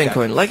 so running Okay.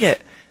 coming like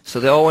it. So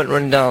they all went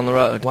running down the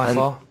road. Why and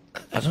for?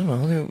 I don't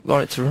know. They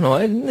wanted to run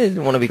away. They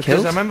didn't want to be Because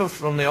killed. I remember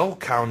from the old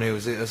cow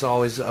news, it was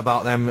always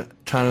about them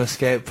trying to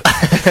escape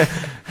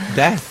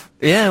death.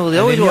 Yeah, well, they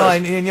And always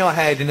want. in your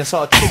head, in a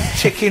sort of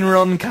chicken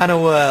run kind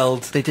of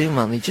world. They do,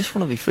 man. They just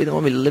want to be free. They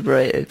want to be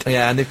liberated.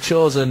 Yeah, and they've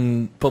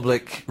chosen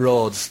public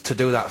roads to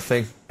do that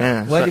thing.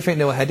 Yeah. Where do you think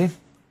they were heading?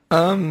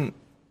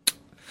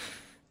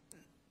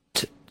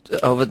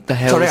 Over the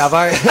hills. Sorry, have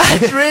I?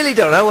 I really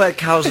don't know where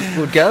cows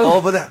would go.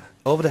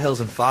 Over the hills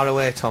and far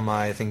away, Tom,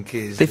 I think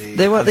is...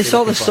 They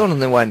saw the sun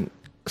and they went,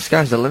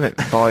 sky's the limit,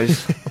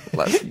 boys.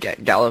 Let's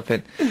get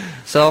galloping.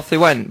 So off they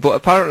went. But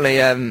apparently,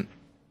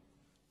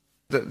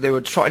 they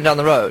were trotting down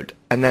the road,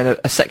 and then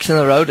a section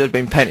of the road had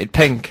been painted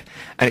pink,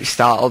 and it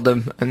startled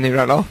them, and they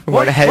ran off and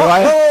went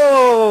haywire.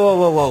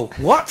 Whoa.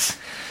 What?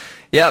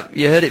 Yep,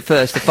 you heard it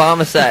first. The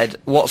farmer said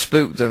what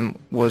spooked them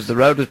was the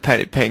road was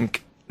painted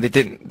pink.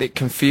 It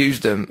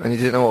confused them, and they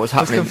didn't know what was It's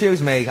happening.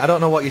 confused me. I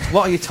don't know what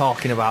are you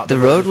talking about? The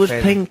road was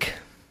pink.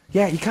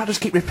 Yeah, you can't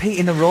just keep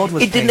repeating the road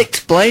was It pink. didn't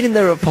explain in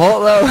the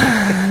report, though.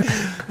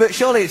 But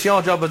surely it's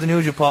your job as the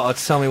news reporter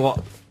to tell me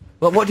what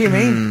do you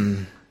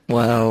mean?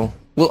 Well,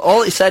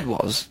 all it said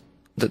was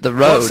that the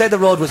Well, road... say the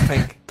road was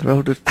pink. The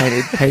road was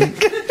painted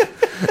pink.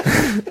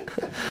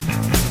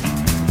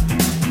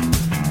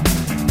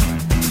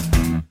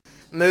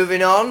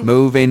 Moving on.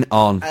 Moving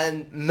on.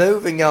 And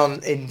moving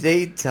on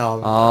indeed,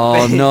 Tom.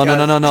 Oh, no. I'm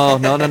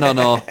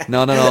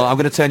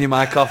going to turn your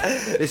mic off.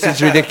 This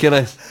is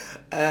ridiculous.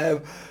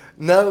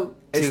 No.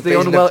 It's to the,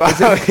 being unwelcome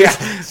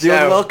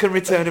So- unwelcome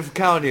return of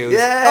cow news.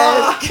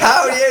 Yes,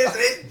 cow news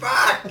is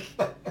back.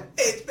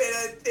 It's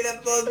been a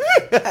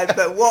month.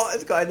 But what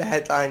has got in the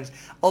headlines?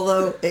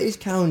 Although it is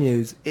cow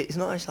news, it's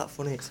not actually that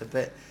funny. It's a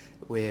bit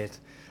weird.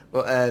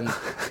 But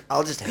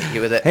I'll just hit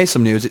you with it. Here's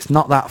some news. It's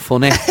not that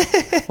funny.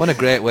 What a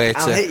great way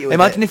I'll to... hit you with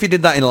Imagine it. if you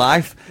did that in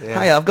life.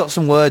 Yeah. Hiya, I've got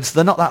some words.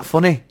 They're not that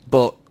funny,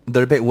 but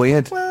they're a bit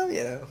weird. Well,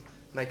 you know,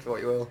 make of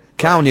what you will.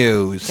 Cow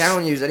news. Cow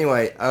news,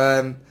 anyway.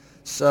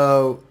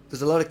 So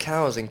there's a lot of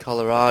cows in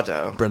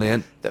Colorado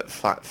Brilliant. that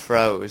flat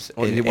froze.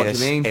 What do you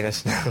mean? In a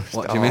snowstorm.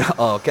 What do you mean?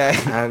 Oh, okay.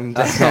 And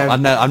That's not,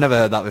 I've never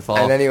heard that before.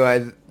 and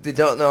anyway, they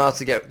don't know how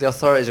to get. The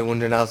authorities are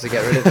wondering how to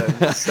get rid of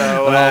them.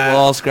 So They're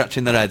all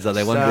scratching their heads, are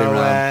they? Wandering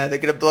around. they're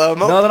gonna blow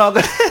them up. No, they're not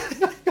going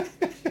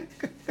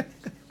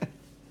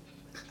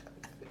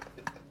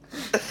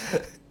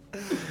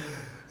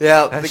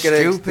Yeah, That's they're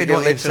gonna, stupid they're gonna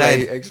what you've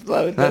literally said.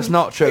 explode. That's them.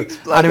 not true.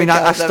 Explode I mean, the I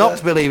cows stopped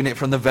ever. believing it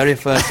from the very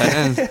first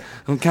sentence.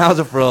 When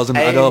cows are frozen,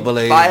 I Aim, don't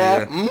believe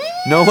fire. it.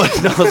 No one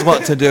knows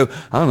what to do.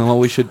 I don't know what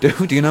we should do.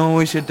 Do you know what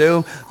we should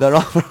do? They're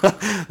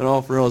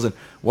all frozen.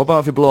 What about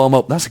if we blow them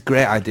up? That's a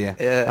great idea.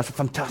 Yeah, That's a They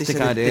fantastic said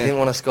They idea. didn't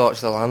want to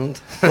scorch the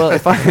land. Well,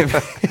 if I...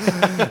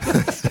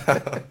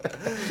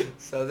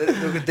 So they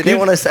didn't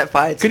want to set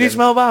fire to Can you them.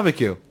 smell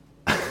barbecue?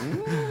 I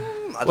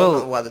don't well,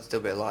 know why they'd still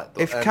be alive.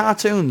 But, If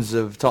cartoons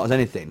have taught us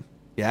anything,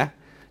 yeah,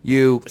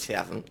 you which they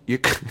haven't. you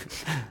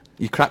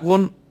crack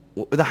one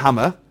with a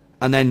hammer,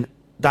 and then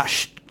that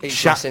Each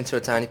smashed into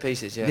tiny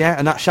pieces, yeah. yeah,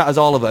 and that shatters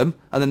all of them,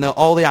 and then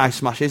all the ice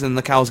smashes, and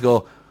the cows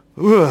go,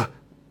 ugh,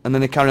 and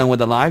then they carry on with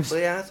their lives. Well,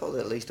 yeah, I thought they'd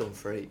at least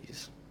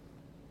unfreeze.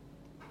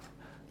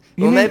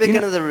 You Well, need- maybe you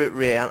kind know- of the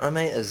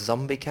reanimate as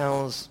zombie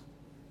cows.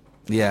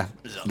 Yeah,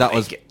 that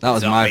was my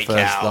zombie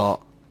first cow.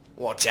 thought.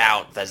 Watch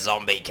out, the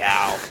zombie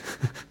cow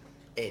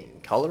in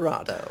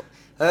Colorado.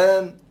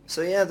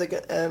 So yeah, they're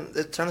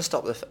trying to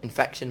stop the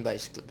infection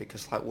basically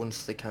because like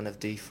once they kind of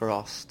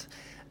defrost,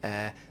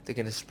 they're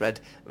going to spread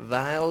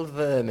vile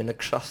vermin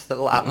across the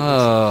land.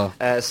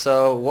 Oh.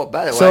 So what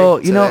better So,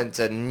 way you know-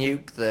 to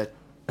nuke the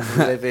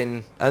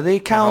living Are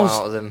they hell out of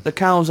cows? them? The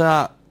cows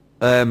are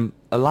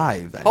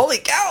alive then? Holy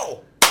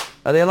cow!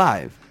 Are they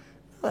alive?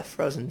 They're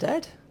frozen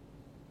dead.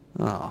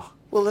 Oh,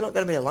 Well, they're not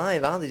going to be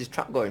alive, are they? Just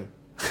trapped going.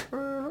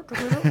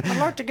 I'd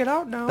like to get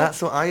out now.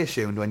 that's what I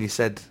assumed when you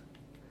said.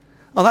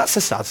 Oh, that's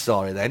a sad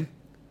story then.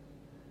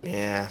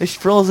 Yeah. It's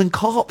frozen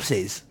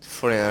corpses. It's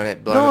funny, isn't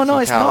it? No,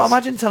 it's not.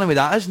 Imagine telling me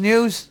that as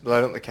news.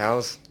 Blowing up the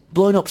cows.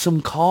 Blowing up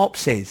some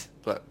corpses.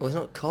 Well, it's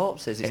not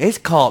corpses. It It's is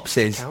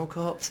corpses. cow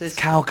corpses.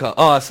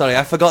 Oh, sorry.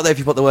 I forgot that if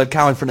you put the word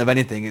cow in front of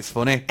anything, it's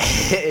funny.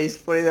 It is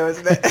funny though,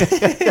 isn't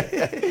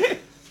it?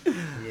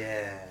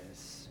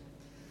 Yes.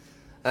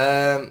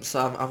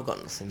 So I've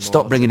got nothing more.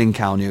 Stop bringing in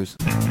cow news.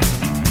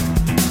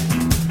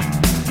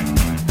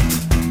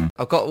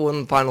 I've got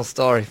one final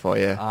story for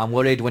you. I'm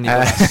worried when you've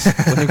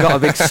got a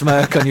big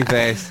smirk on your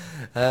face.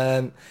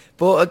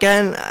 But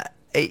again,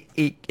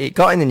 it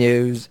got in the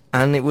news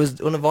and it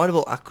was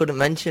unavoidable. I couldn't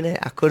mention it.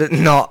 I couldn't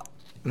not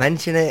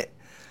mention it.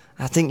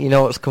 I think you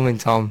know what's coming,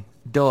 Tom.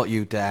 Don't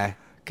you dare.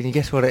 Can you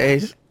guess what it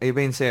is? Are you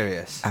being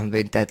serious? I'm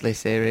being deadly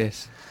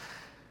serious.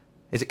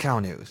 Is it cow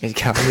news? It's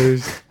cow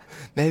news.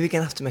 Maybe we're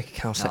going to have to make a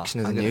cow section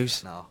of the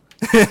news. No.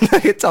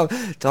 Tom,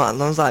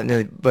 Tom's like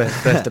nearly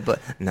burst of blood.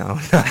 No,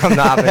 I'm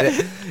not having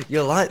it.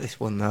 You'll like this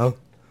one though.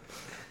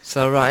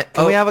 So right,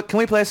 Can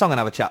we play a song and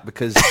have a chat?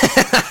 Because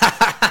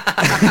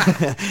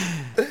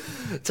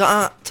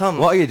Tom,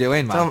 what are you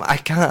doing, man? Tom, I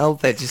can't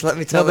help it. Just let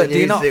me tell No, the but do you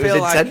news not it was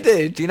feel like?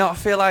 intended. Do you not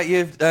feel like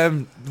you've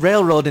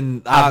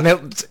railroading? I've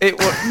milked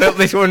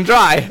this one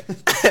dry.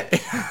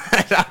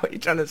 Is that what you're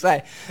trying to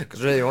say?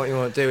 Because really what you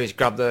want to do is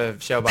grab the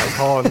show by its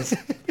horns.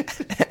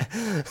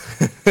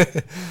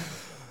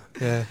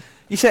 Yeah.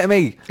 You say to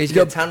me, He's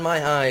going to tan my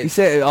you hide.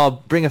 say, "Oh,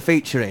 bring a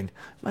feature in."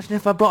 Imagine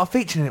if I brought a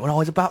feature in it when I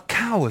was about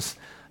cows.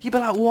 You'd be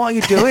like, "What are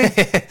you doing?"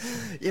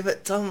 Yeah,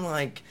 but Tom,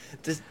 like...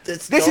 This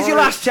is your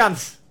last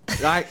chance,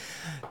 right?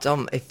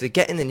 Tom, if they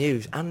get in the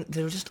news, and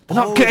they're just... They're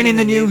not always getting in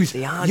the news.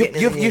 They are getting in the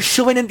You're news.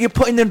 shoving in. You're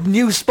putting the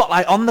news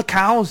spotlight on the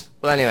cows.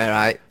 Well, anyway,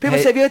 right. People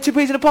Hey, say, "Have you heard Two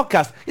Peas in a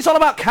Podcast?" It's all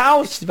about it's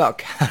cows. about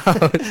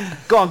cows.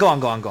 Go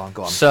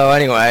on. So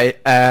anyway,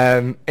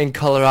 in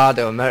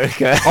Colorado,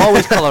 America.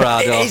 Always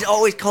Colorado. It is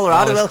always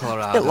Colorado. Always Well,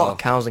 Colorado. A lot of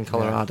cows in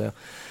Colorado.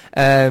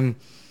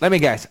 Let me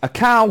guess. A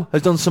cow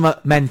has done something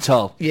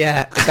mental.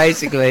 Yeah,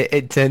 basically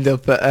it turned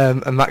up at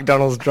a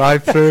McDonald's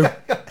drive-through.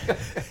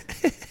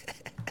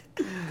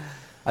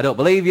 I don't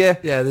believe you.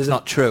 Yeah, It's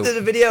not true. There's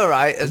a video,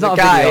 right? There's not a a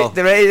guy.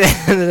 video.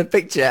 There's a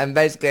picture, and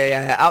basically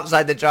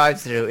outside the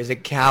drive-through is a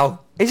cow.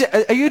 Is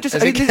it? Are you just?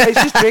 As a It's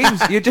just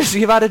dreams.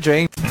 You've had a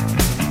dream.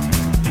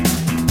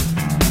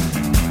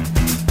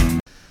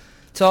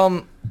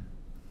 Tom,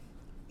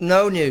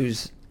 no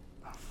news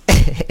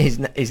is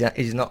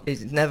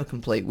never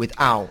complete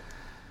without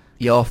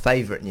your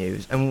favourite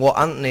news and what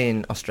Anthony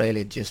in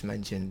Australia just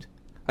mentioned.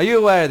 Are you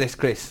aware of this,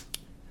 Chris?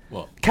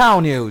 What? Cow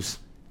news.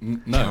 No.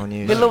 Cow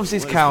news. He loves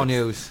his What is cow this?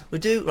 news. We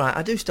do, right,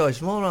 I do stories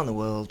from all around the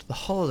world, the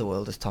whole of the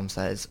world, as Tom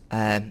says,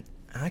 and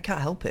I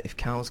can't help it if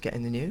cows get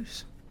in the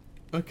news.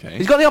 Okay.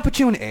 He's got the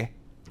opportunity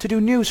to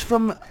do news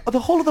from the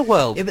whole of the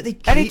world. Yeah, but they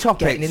keep Any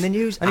topics. getting in the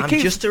news. And he I'm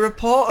keeps- just a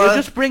reporter. He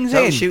just brings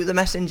Don't in. shoot the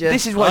messenger.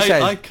 This is what it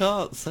says. I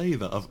can't say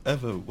that I've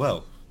ever,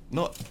 well,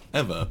 not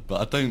ever,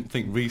 but I don't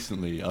think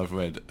recently I've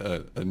read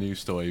a news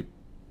story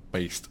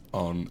based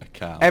on a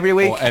cow. Every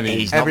week? Or any.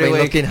 He's not Every been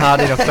week. looking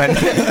hard enough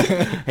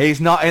then. He's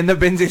not in the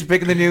bins. He's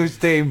picking the news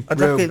team. I'd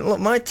room. reckon, look,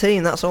 my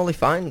team, that's all he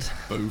finds.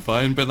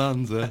 Bovine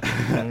bonanza.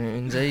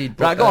 Indeed.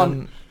 Right, but, go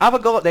on. Have a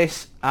go at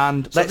this,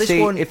 and so let's this see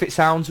one- if it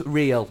sounds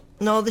real.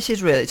 No, this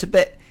is real. It's a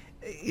bit.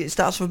 It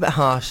starts off a bit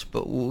harsh,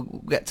 but we'll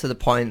get to the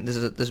point.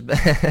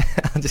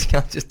 I'll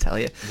just tell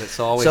you. It's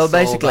always So so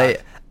basically,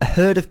 bad. a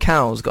herd of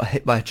cows got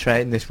hit by a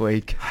train this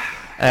week.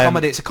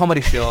 Comedy. It's a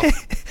comedy show.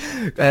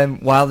 But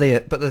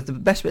the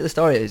best bit of the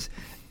story is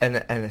an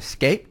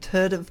escaped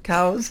herd of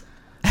cows.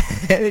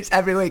 It's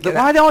every week. Why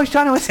are they always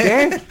trying to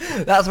escape?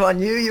 That's what I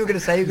knew you were going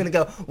to say. You were going to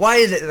go, why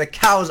is it that the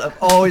cows have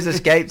always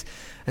escaped?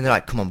 And they're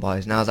like, come on,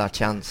 boys, now's our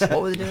chance.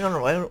 What were they doing on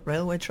a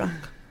railway track?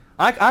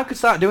 I could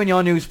start doing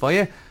your news for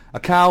you. A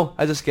cow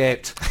has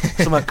escaped.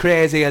 Something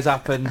crazy has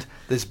happened.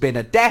 There's been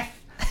a death,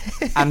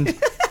 and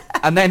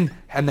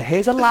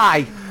here's a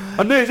lie,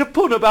 and there's a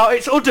pun about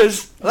its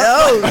udders.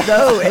 No,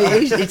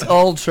 it's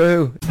all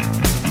true.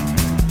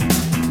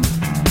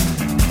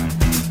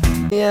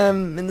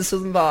 In the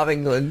southern part of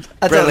England.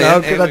 I don't know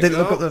Brilliant, because here I we didn't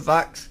look go. up the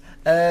facts.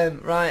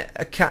 Right,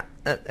 a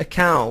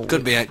cow.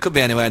 Could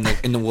be anywhere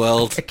in the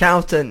world. A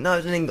cow turned. No, it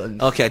was in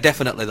England. Okay,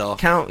 definitely though.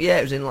 Cow. Yeah,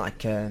 it was in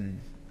like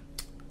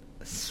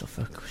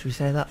Suffolk. Should we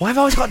say that? Why have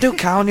I always got to do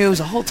cow news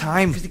the whole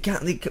time? Because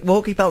they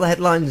won't keep out the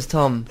headlines,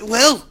 Tom.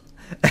 Will.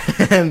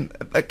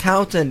 A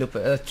cow turned up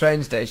at a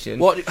train station.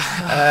 What?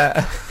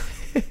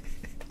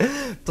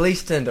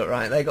 Police turned up,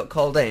 right? They got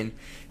called in.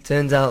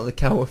 Turns out the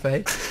cow were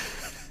fake.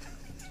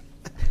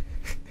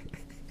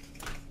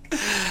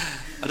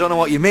 I don't know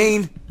what you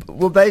mean.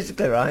 Well,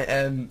 basically, right.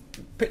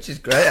 Picture's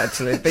great,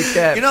 actually. Big.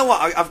 You know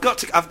what? I've got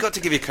to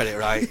give you credit,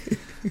 right?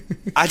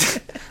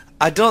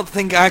 I don't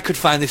think I could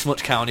find this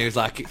much cow news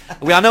like it.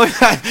 I know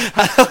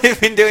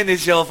we've been doing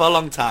this show for a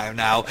long time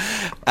now,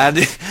 and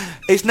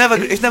it's never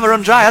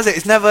run dry, has it?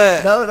 It's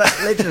never. No,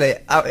 that's literally.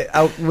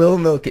 I will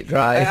milk it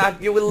dry.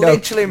 You will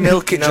literally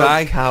milk it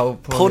dry. Cow.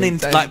 Pun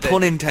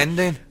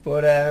intending.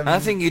 But I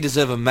think you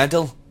deserve a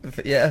medal.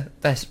 Yeah,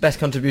 best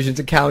contribution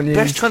to cow news.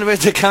 Best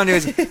contribution to cow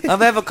news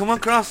I've ever come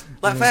across.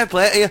 Like, fair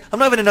play to you. I'm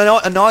not even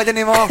annoyed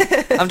anymore.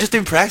 I'm just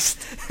impressed.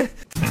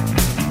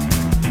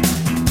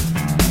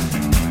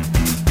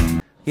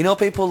 You know,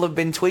 people have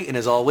been tweeting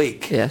us all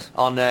week. Yes.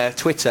 On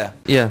Twitter.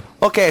 Yeah.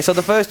 Okay, so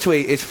the first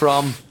tweet is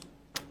from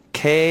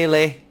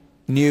Kaylee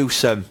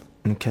Newsom.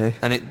 Okay.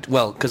 And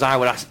because I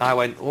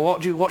went, well,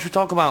 what should we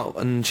talk about?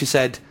 And she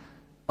said,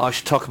 I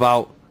should talk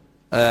about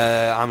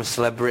I'm a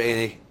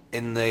celebrity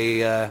in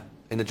the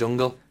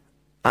jungle.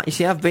 You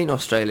see, I've been to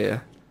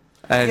Australia.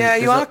 And Yeah,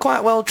 you are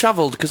quite well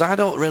travelled because I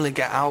don't really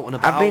get out and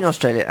about. I've been to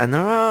Australia, and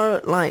there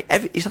are like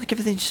it's like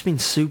everything's just been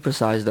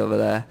supersized over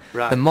there.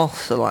 Right. The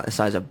moths are like the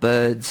size of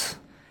birds.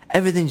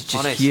 Everything's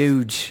just Honest.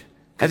 huge.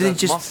 Everything's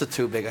just moths are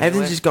too big. Anyway.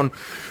 Everything's just gone,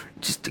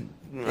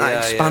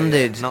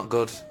 expanded. Yeah. Not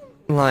good.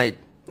 Like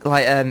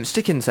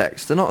stick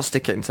insects. They're not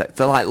stick insects.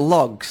 They're like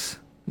logs.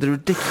 They're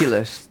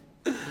ridiculous.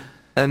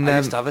 And I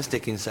used to have a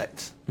stick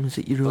insect. was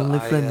it your but only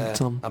friend,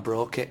 Tom? I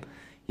broke it.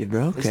 You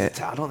broke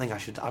it. I don't think I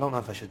should. I don't know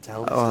if I should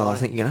tell. This Oh, I story.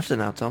 think you're gonna have to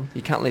now, Tom.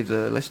 You can't leave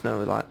the listener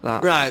with like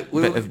that. Right,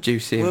 bit of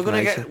juicy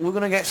information. We're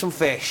gonna get some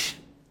fish.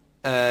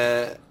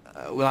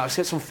 Let's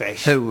get some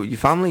fish. Who? Your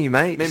family? Your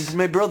mates?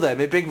 My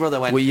big brother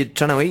went. Were you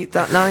trying to eat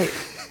that night?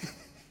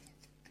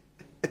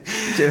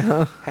 Do you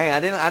know? Hey, I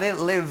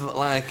didn't live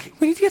like.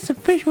 We need to get some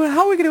fish. Well,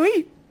 how are we going to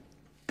eat?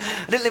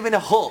 I didn't live in a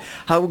hut.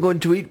 How are we going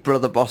to eat,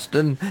 Brother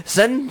Boston?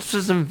 Send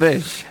for some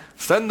fish.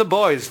 Send the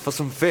boys for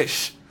some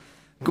fish.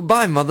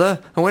 Goodbye, Mother.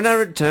 And when I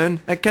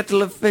return, a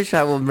kettle of fish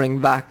I will bring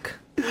back.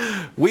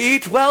 We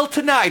eat well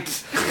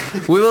tonight.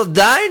 We will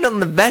dine on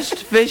the best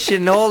fish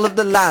in all of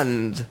the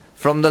land,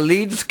 from the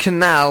Leeds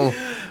Canal.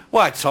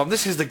 Why, Tom,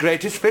 this is the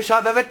greatest fish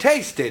I've ever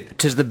tasted.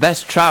 'Tis the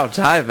best trout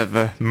I've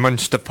ever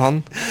munched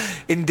upon.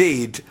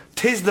 Indeed,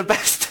 'tis the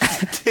best.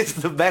 'Tis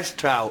the best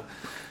trout.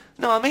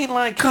 No, I mean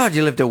like. God,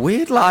 you lived a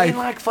weird I life. mean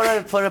like for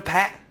a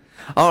pet.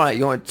 All right,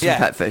 you want some Yeah.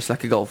 pet fish,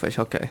 like a goldfish,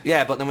 okay.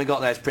 Yeah, but then we got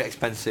there. It's pretty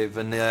expensive,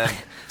 and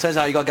turns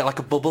out you got to get like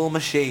a bubble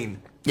machine.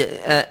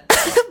 Yeah,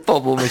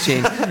 bubble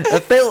machine. A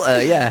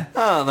filter, yeah.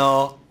 I don't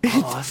know.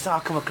 Oh, I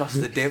start come across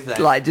the div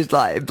then. Like, just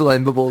like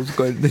blowing bubbles,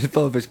 going, this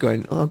fish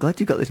going, oh, I'm glad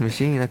you got this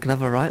machine, I can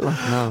have a right laugh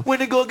now.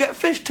 When I go get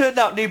fish, turned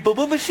out new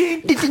bubble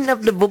machine. They didn't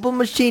have the bubble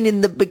machine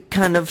in the big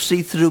kind of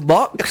see-through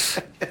box.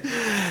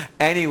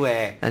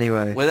 Anyway,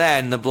 Anyway. we're there,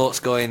 and the bloke's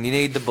going, you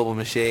need the bubble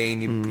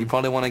machine. You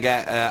probably want to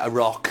get a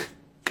rock,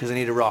 because I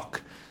need a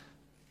rock.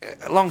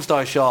 Long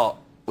story short,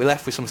 we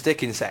left with some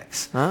stick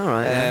insects. All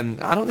right, yeah.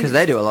 I don't 'Cause think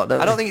they do a lot,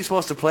 don't I don't they? think you're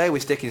supposed to play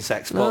with stick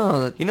insects, but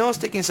No, that- you know,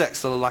 stick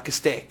insects are like a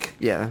stick.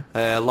 Yeah.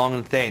 Long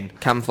and thin.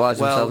 Camouflage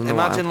Well, themselves in the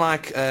imagine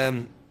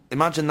wild.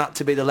 imagine that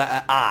to be the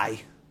letter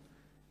I.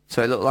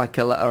 So it looked like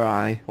a letter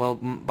I. Well,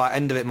 by the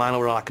end of it, mine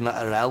were like a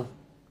letter L.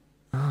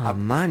 Oh,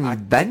 man, you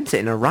bent it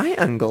in a right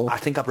angle. I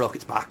think I broke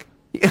its back.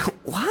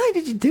 Why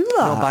did you do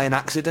that? No, by an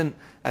accident,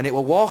 and it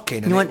were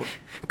walking. And You it went,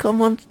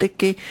 come on,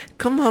 Sticky,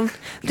 come on.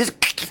 Just,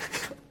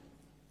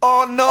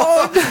 oh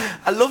no!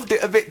 I loved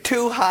it a bit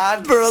too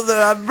hard, brother,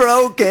 I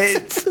broke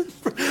it.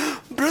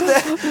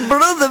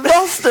 Brother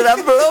Boston,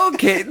 I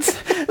broke it.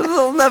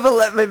 They'll never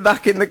let me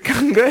back in the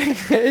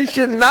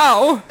congregation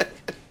now.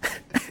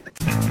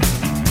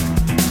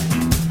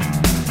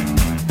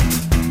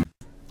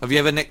 Have you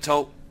ever nicked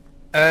out?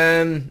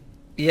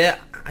 Yeah,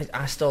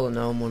 I stole a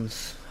gnome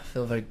once. I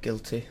feel very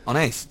guilty.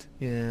 Honest?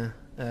 Yeah,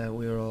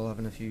 we were all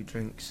having a few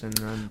drinks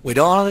and We'd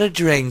all had a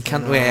drink,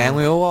 hadn't we? And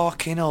we were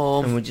walking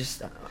home. we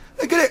just...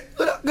 Get it!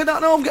 Get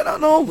that home! Get that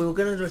home! we were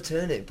going to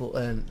return it, but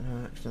I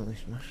accidentally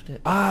smashed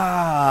it.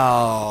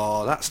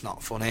 Oh, that's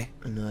not funny.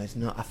 No, it's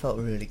not. I felt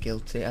really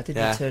guilty. I did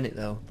Yeah. return it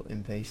though, but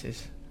in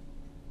pieces.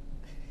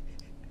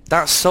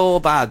 That's so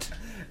bad.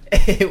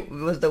 It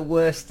was the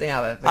worst thing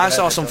I've ever I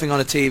saw done. something on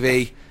a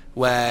TV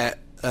where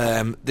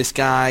this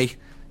guy,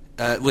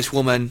 this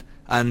woman,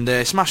 and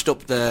smashed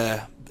up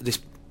this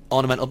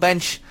ornamental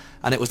bench,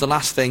 and it was the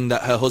last thing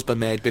that her husband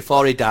made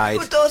before he died.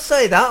 But don't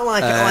say that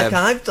like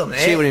I've done it.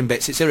 She were in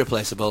bits. It's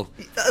irreplaceable.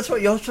 That's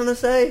what you're trying to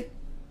say?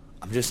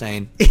 I'm just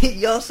saying.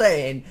 You're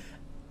saying...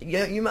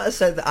 You might have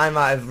said that I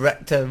might have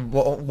wrecked a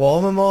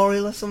war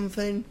memorial or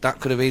something. That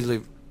could have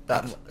easily.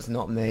 That's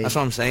not me. That's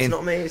what I'm saying. It's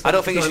not me. It's I don't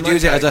not- think you it's should not in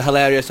use my it as a bag.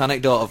 hilarious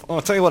anecdote of, oh,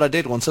 I'll tell you what I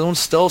did once. Someone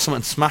stole something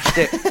and smashed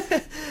it.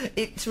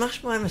 It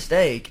smashed my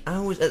mistake.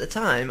 At the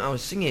time, I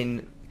was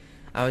singing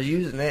I was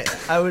using it.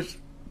 I was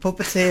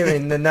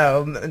puppeteering the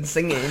gnome and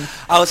singing.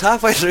 I was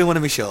halfway through one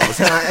of my shows.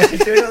 I was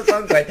doing a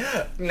song going,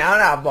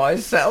 now,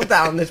 boys, settle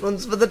down. This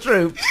one's for the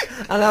troops.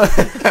 And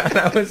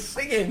I was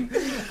singing.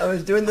 I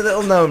was doing the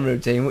little gnome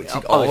routine, which he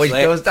always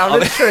Obviously. goes down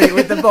the street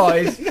with the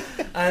boys.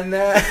 And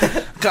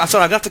I'm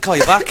sorry, I'm gonna have to call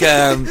you back.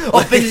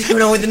 what business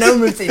going on with the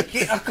gnome routine?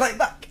 I'll call you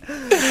back.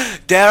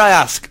 Dare I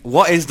ask,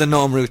 what is the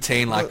gnome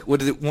routine like?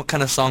 What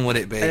kind of song would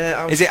it be?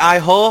 I Is it I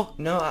Ho?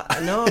 No,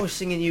 I was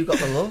singing "You Got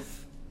the Love."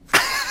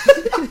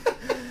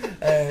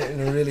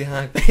 In a really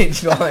high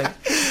pitched voice.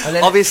 And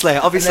then, Obviously,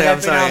 and I'm then sorry.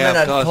 every now and Yeah,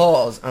 then of I'd course.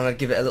 pause and I'd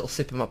give it a little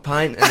sip of my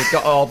pint, and it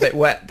got all a bit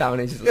wet down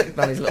his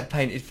little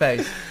painted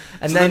face.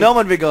 And So then the gnome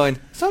would be going,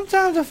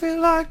 sometimes I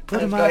feel like I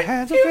putting was my going,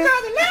 hands "You up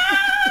got in... the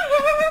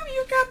love,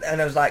 you got the-"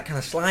 and I was like kind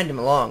of sliding him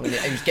along, and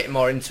he was getting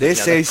more into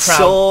This it. You know, is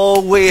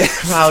so weird.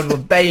 The crowd were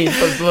baying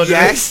for blood at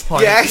Yes, this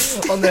point,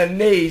 yes. on their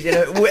knees, you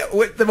know,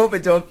 whipped them up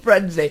into a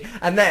frenzy,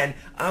 and then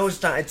I was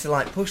starting to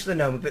like push the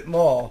gnome a bit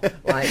more,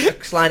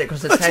 like slide it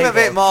across the Touch him table a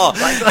bit more.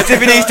 Like- As if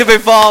he needs to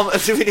perform.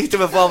 As if he needs to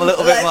perform a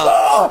little bit like, more.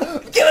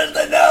 "Oh, give us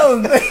the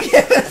gnome!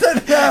 Give us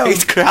the gnome!"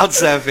 He's crowd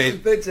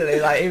surfing.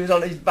 Literally, like he was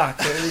on his back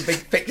with a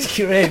big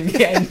picture in,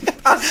 getting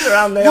passed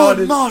around the One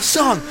orders. more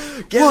song.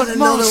 Give us One another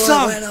more one,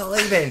 song. we're not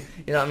leaving.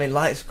 You know what I mean?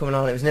 Lights coming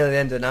on. It was nearly the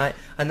end of the night,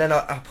 and then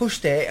I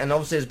pushed it, and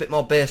obviously there's a bit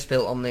more beer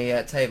spilt on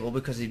the table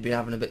because he'd been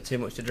having a bit too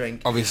much to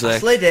drink. Obviously. I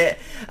slid it,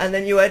 and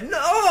then you went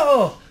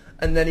no,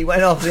 and then he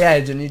went off the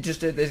edge, and you just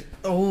did this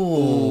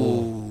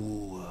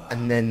ooh,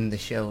 and then the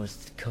show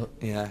was cut.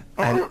 Yeah.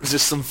 And-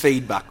 Just some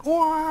feedback.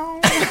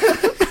 Wow.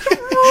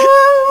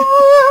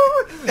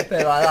 A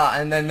bit like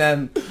that, and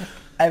then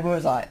everyone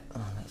was like,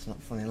 "Oh, that's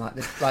not funny." Like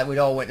this, like we'd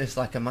all witnessed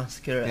like a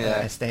massacre at Yeah.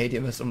 a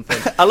stadium or something.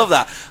 I love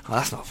that. Oh,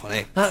 that's not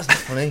funny. That's not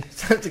funny.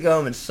 It's time to go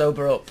home and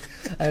sober up.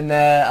 And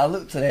I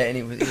looked at it, and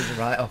it was a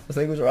write-off. I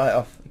think it was a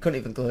write-off. I couldn't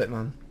even glue it,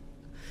 man.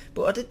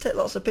 But I did take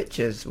lots of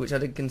pictures, which I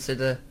did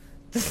consider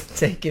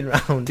taking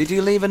round. Did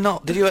you leave a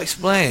note? Did you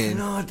explain?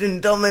 No, I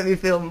didn't. Don't make me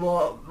feel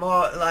more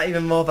like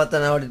even more bad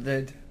than I already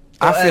did.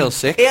 I But, feel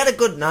sick. He had a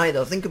good night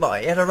though. Think about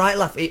it. He had a right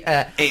laugh. He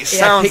had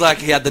sounds like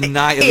he had the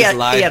night of he his had,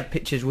 life. He had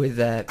pictures with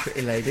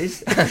pretty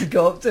ladies. And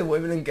go up to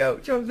women and go,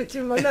 "Do you want a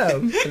picture of my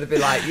gnome?" And they'd be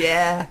like,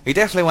 "Yeah." He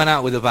definitely went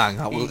out with a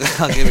bang. I'll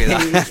give you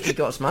that. he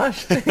got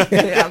smashed.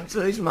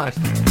 Absolutely smashed.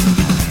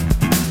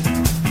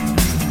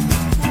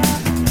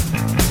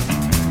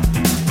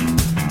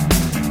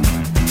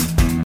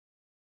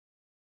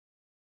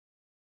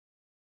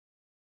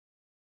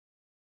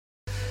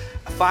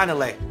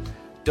 Finally,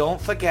 don't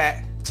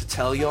forget to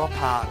tell your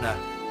partner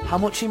how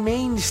much he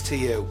means to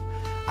you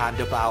and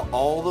about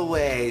all the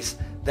ways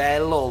their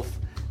love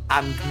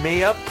and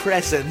mere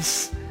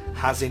presence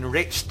has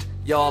enriched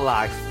your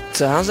life.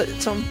 So how's it,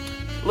 Tom?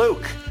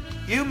 Luke,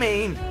 you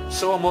mean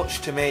so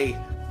much to me,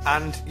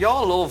 and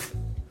your love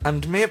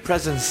and mere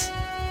presence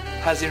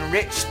has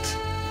enriched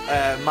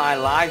my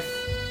life.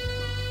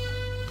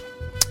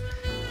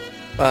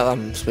 Well,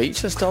 I'm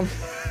speechless, Tom.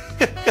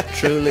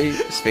 Truly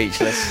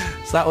speechless.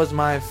 So that was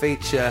my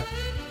feature.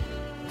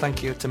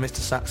 Thank you to Mr.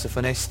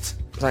 Saxophonist.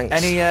 Thanks.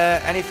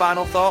 Any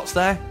final thoughts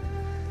there?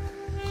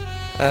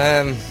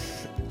 I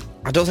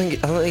don't think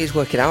it's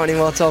working out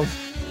anymore, Tom.